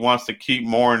that he wants to keep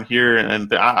Moore in here,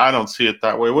 and I don't see it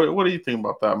that way. What do you think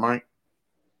about that, Mike?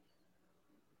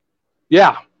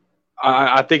 Yeah,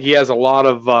 I think he has a lot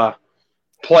of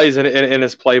plays in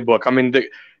his playbook. I mean,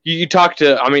 you talk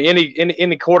to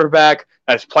any quarterback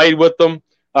that's played with them,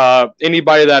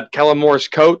 anybody that Kellen Moore's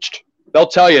coached, they'll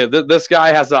tell you that this guy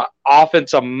has an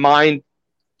offensive mind,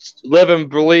 live and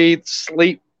breathe,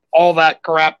 sleep, all that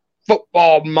crap,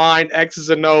 football mind, X's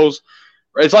and O's.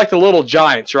 It's like the little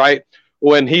Giants, right?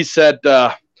 When he said,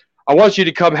 I want you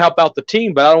to come help out the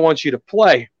team, but I don't want you to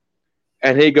play.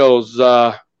 And he goes,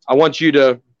 I want you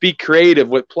to be creative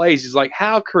with plays. He's like,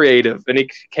 how creative? And he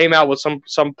came out with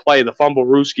some play, the fumble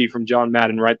Rooski from John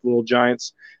Madden, right? The little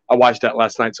Giants. I watched that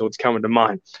last night, so it's coming to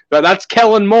mind. But that's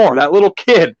Kellen Moore, that little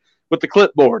kid with the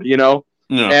clipboard, Yeah.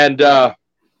 And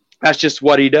that's just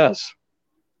what he does.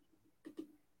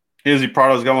 Izzy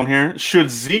Prado's going here.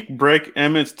 Should Zeke break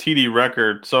Emmett's TD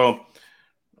record? So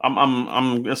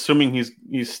I'm assuming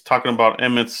he's talking about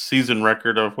Emmett's season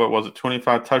record of, what was it,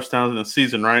 25 touchdowns in the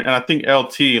season, right? And I think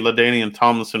LaDainian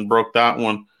Tomlinson broke that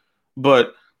one.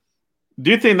 But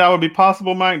do you think that would be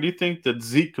possible, Mike? Do you think that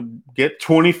Zeke could get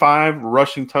 25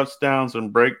 rushing touchdowns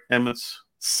and break Emmett's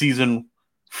season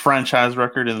franchise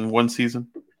record in one season?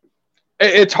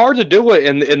 It's hard to do it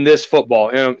in this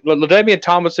football. LaDainian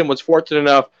Tomlinson was fortunate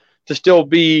enough to still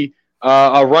be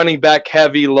a running back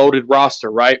heavy loaded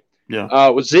roster, right? Yeah.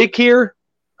 With Zeke here,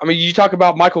 I mean, you talk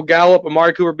about Michael Gallup,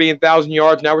 Amari Cooper being 1,000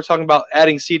 yards. Now we're talking about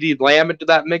adding CeeDee Lamb into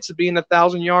that mix of being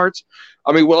 1,000 yards.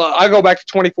 I mean, well, I go back to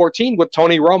 2014 with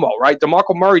Tony Romo, right?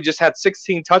 DeMarco Murray just had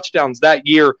 16 touchdowns that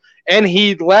year, and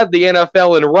he led the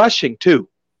NFL in rushing too.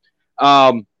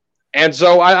 And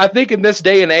so I think in this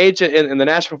day and age in the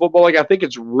National Football League, I think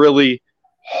it's really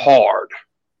hard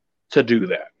to do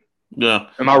that. Yeah.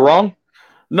 Am I wrong?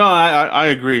 No, I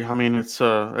agree. I mean, it's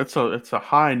a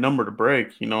high number to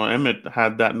break. Emmett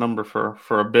had that number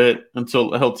for a bit until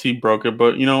LT broke it.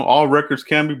 But all records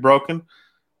can be broken.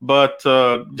 But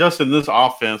just in this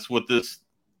offense, with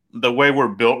the way we're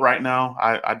built right now,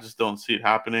 I just don't see it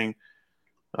happening.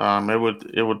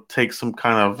 It would take some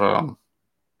kind of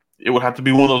it would have to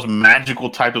be one of those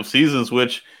magical type of seasons,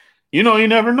 which you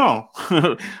never know.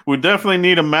 We definitely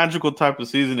need a magical type of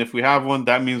season. If we have one,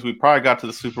 that means we probably got to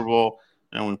the Super Bowl.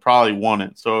 And we probably won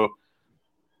it. So,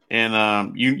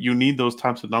 and you need those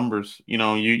types of numbers.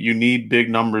 You need big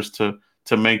numbers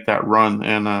to make that run.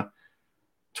 And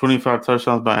 25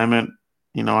 touchdowns by Emmett.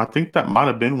 I think that might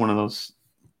have been one of those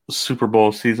Super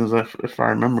Bowl seasons, if I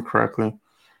remember correctly.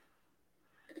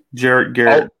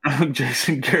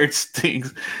 Jason Garrett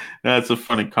stinks. That's a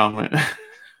funny comment.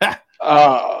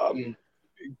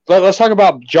 let's talk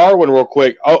about Jarwin real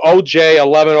quick.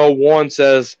 OJ1101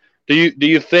 says, do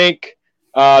you think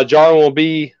Jarwin will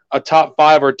be a top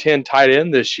 5 or 10 tight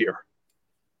end this year?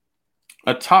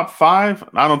 A top 5?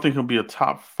 I don't think he'll be a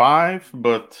top 5,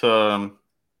 but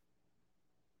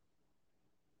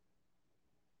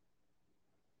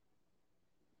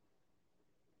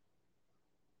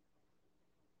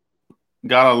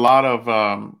got a lot of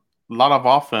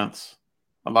offense,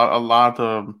 a lot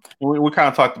of. We kind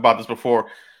of talked about this before.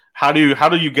 How do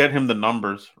you get him the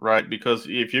numbers, right? Because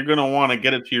if you're gonna want to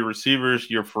get it to your receivers,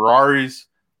 your Ferraris,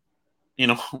 you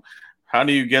know, how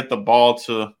do you get the ball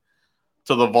to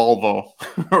the Volvo,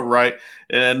 right?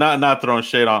 And not throwing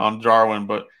shade on Jarwin,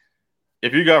 but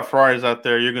if you got Ferraris out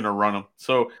there, you're gonna run them.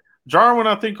 So Jarwin,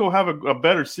 I think, will have a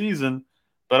better season,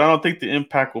 but I don't think the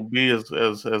impact will be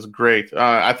as great.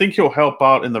 I think he'll help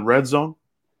out in the red zone.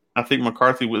 I think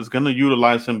McCarthy was going to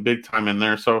utilize him big time in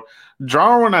there. So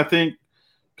Jarwin, I think,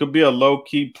 could be a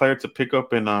low-key player to pick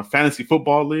up in a fantasy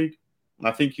football league.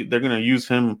 I think they're going to use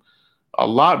him a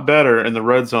lot better in the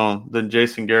red zone than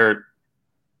Jason Garrett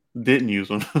didn't use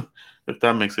him, if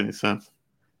that makes any sense.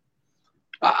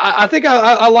 I think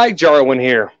I like Jarwin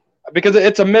here because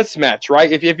it's a mismatch,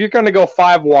 right? If you're going to go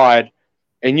 5 wide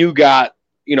and you got,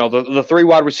 the 3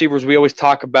 wide receivers we always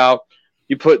talk about,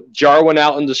 you put Jarwin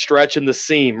out in the stretch in the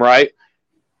seam, right?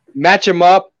 Match him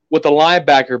up with a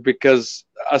linebacker because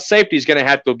a safety is going to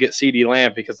have to go get CeeDee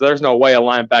Lamb because there's no way a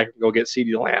linebacker can go get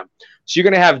CeeDee Lamb. So you're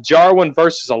going to have Jarwin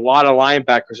versus a lot of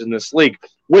linebackers in this league.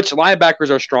 Which linebackers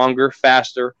are stronger,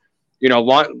 faster?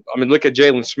 Look at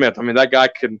Jalen Smith. That guy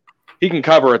can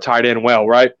cover a tight end well,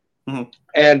 right? Mm-hmm.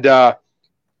 And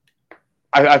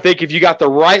I think if you got the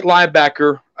right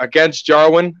linebacker against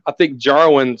Jarwin, I think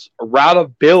Jarwin's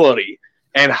routability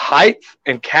and height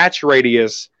and catch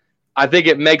radius, I think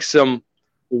it makes him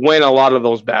win a lot of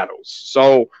those battles.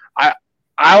 So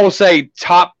I will say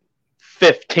top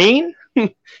 15.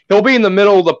 He'll be in the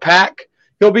middle of the pack.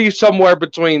 He'll be somewhere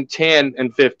between 10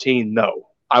 and 15, though.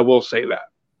 I will say that.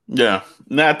 Yeah,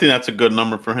 I think that's a good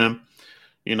number for him,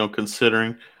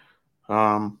 considering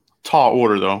tall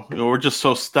order, though. We're just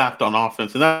so stacked on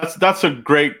offense, and that's a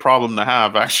great problem to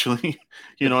have, actually.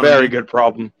 Very good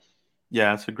problem.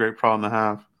 Yeah, it's a great problem to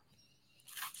have.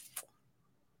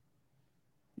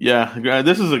 Yeah,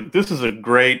 this is a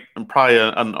great and probably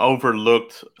an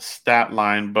overlooked stat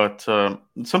line, but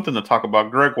something to talk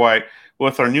about. Greg White,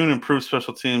 with our new and improved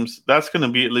special teams, that's going to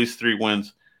be at least 3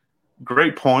 wins.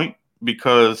 Great point,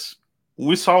 because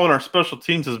we saw what our special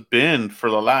teams has been for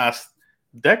the last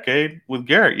decade with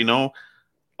Garrett.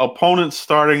 Opponents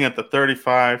starting at the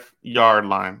 35-yard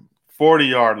line,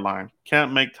 40-yard line,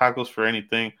 can't make tackles for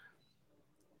anything.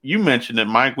 You mentioned it,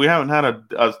 Mike. We haven't had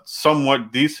a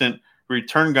somewhat decent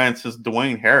return guy since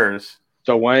Dwayne Harris.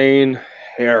 Dwayne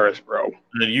Harris, bro.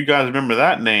 You guys remember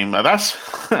that name?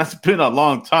 That's been a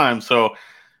long time. So,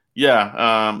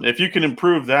 yeah, if you can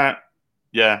improve that,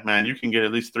 yeah, man, you can get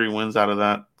at least 3 wins out of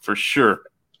that for sure.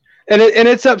 And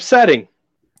it's upsetting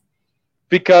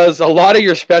because a lot of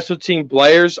your special team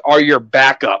players are your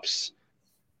backups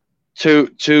to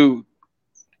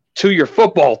your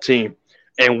football team,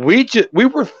 and we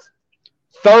were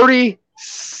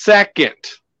 32nd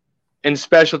in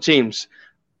special teams.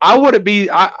 I wouldn't be.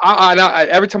 I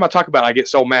every time I talk about it, I get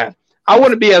so mad. I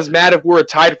wouldn't be as mad if we were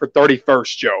tied for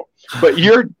 31st, Joe. But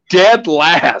you're dead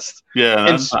last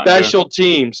in special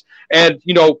teams, and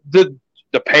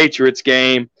the Patriots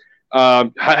game,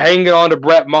 hanging on to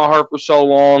Brett Maher for so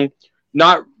long.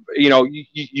 Not you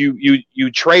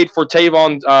trade for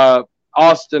Tavon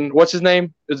Austin. What's his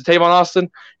name? Is it Tavon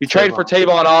Austin? You trade for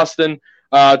Tavon Austin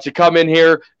to come in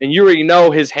here, and you already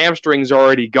know his hamstrings are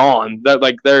already gone. That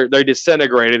they're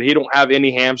disintegrated. He don't have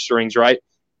any hamstrings, right?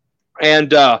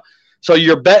 And so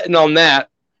you're betting on that,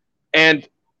 and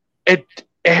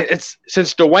it's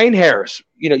since Dwayne Harris.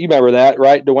 You remember that,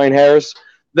 right? Dwayne Harris.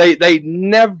 They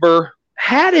never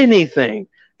had anything,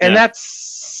 and that's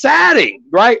saddening,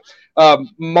 right?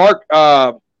 Mark,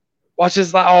 what was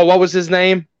his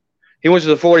name? He went to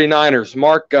the 49ers.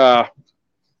 Mark,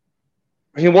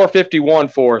 he wore 51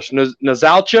 for us.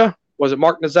 Nazalcha? Was it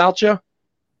Mark Nazalcha?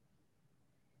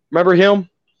 Remember him?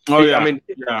 Oh,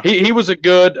 yeah. He was a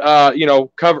good,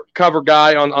 cover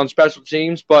guy on special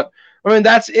teams, but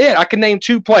that's it. I can name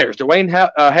 2 players: Dwayne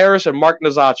Harris and Mark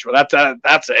Nazalcha.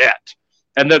 That's it.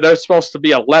 And there's supposed to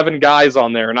be 11 guys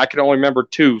on there, and I can only remember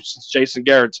 2 since Jason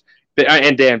Garrett's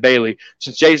and Dan Bailey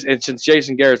since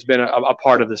Jason Garrett's been a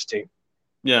part of this team.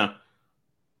 Yeah.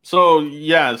 So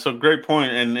great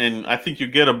point, and I think you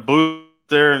get a boost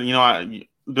there.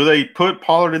 Do they put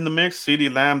Pollard in the mix?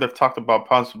 CeeDee Lamb, they've talked about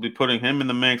possibly putting him in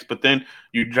the mix, but then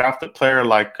you draft a player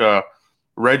like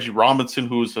Reggie Robinson,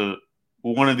 who's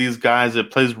one of these guys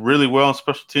that plays really well in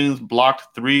special teams,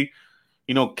 blocked 3,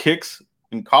 kicks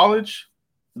in college.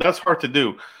 That's hard to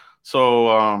do.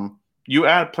 So you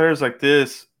add players like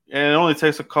this, and it only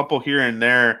takes a couple here and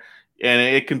there, and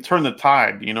it can turn the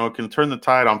tide. It can turn the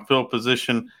tide on field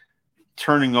position,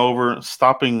 turning over,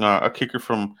 stopping a kicker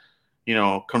from,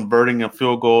 converting a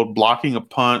field goal, blocking a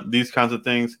punt, these kinds of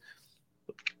things.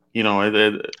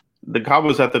 The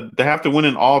Cowboys have to win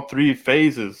in all 3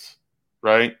 phases,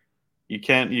 right? You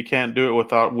can't do it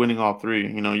without winning all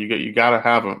 3. You got to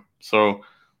have them. So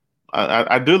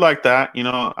I do like that.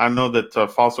 I know that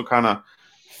Falso kind of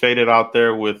faded out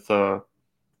there with the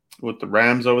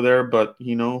Rams over there, but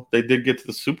they did get to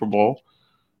the Super Bowl,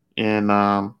 and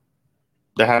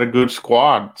they had a good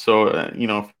squad. So if you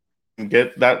can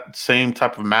get that same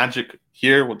type of magic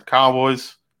here with the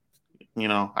Cowboys,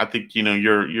 I think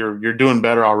you're doing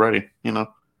better already.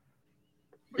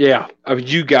 Yeah, I mean,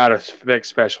 you got to fix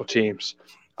special teams.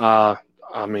 I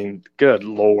mean, good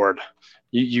Lord,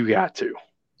 you got to.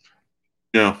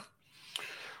 Yeah.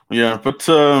 But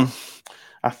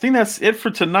I think that's it for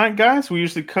tonight, guys. We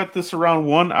usually cut this around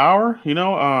 1 hour.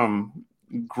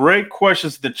 Great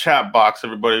questions in the chat box,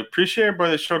 everybody. Appreciate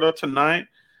everybody that showed up tonight,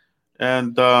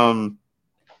 and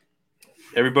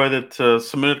everybody that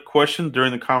submitted a question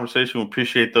during the conversation. We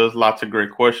appreciate those. Lots of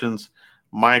great questions.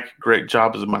 Mike, great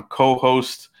job as my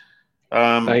co-host.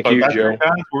 Thank you, Joe.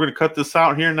 Guys, we're going to cut this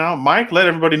out here now. Mike, let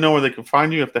everybody know where they can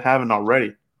find you if they haven't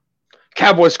already.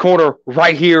 Cowboys Corner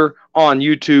right here on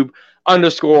YouTube,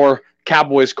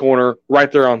 _Cowboys Corner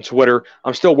right there on Twitter.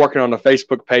 I'm still working on the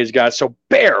Facebook page, guys, so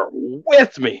bear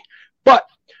with me. But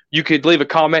you could leave a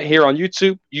comment here on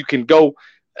YouTube. You can go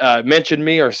mention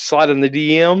me or slide in the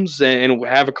DMs and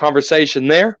have a conversation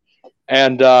there.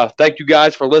 And thank you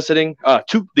guys for listening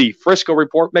to the Frisco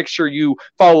Report. Make sure you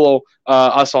follow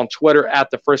us on Twitter at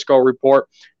the Frisco Report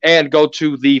and go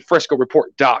to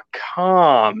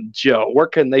thefriscoreport.com. Joe, where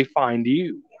can they find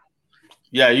you?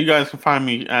 Yeah, you guys can find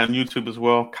me on YouTube as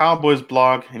well. Cowboys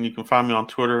Blog, and you can find me on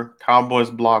Twitter, Cowboys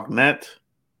Blog Net,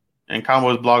 and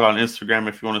Cowboys Blog on Instagram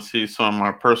if you want to see some of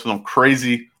my personal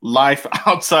crazy life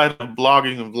outside of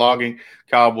blogging and vlogging.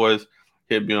 Cowboys,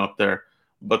 hit me up there.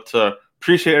 But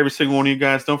appreciate every single one of you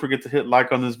guys. Don't forget to hit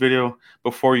like on this video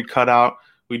before you cut out.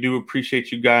 We do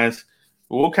appreciate you guys.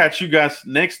 We'll catch you guys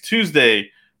next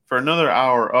Tuesday for another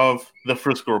hour of the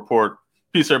Frisco Report.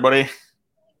 Peace, everybody.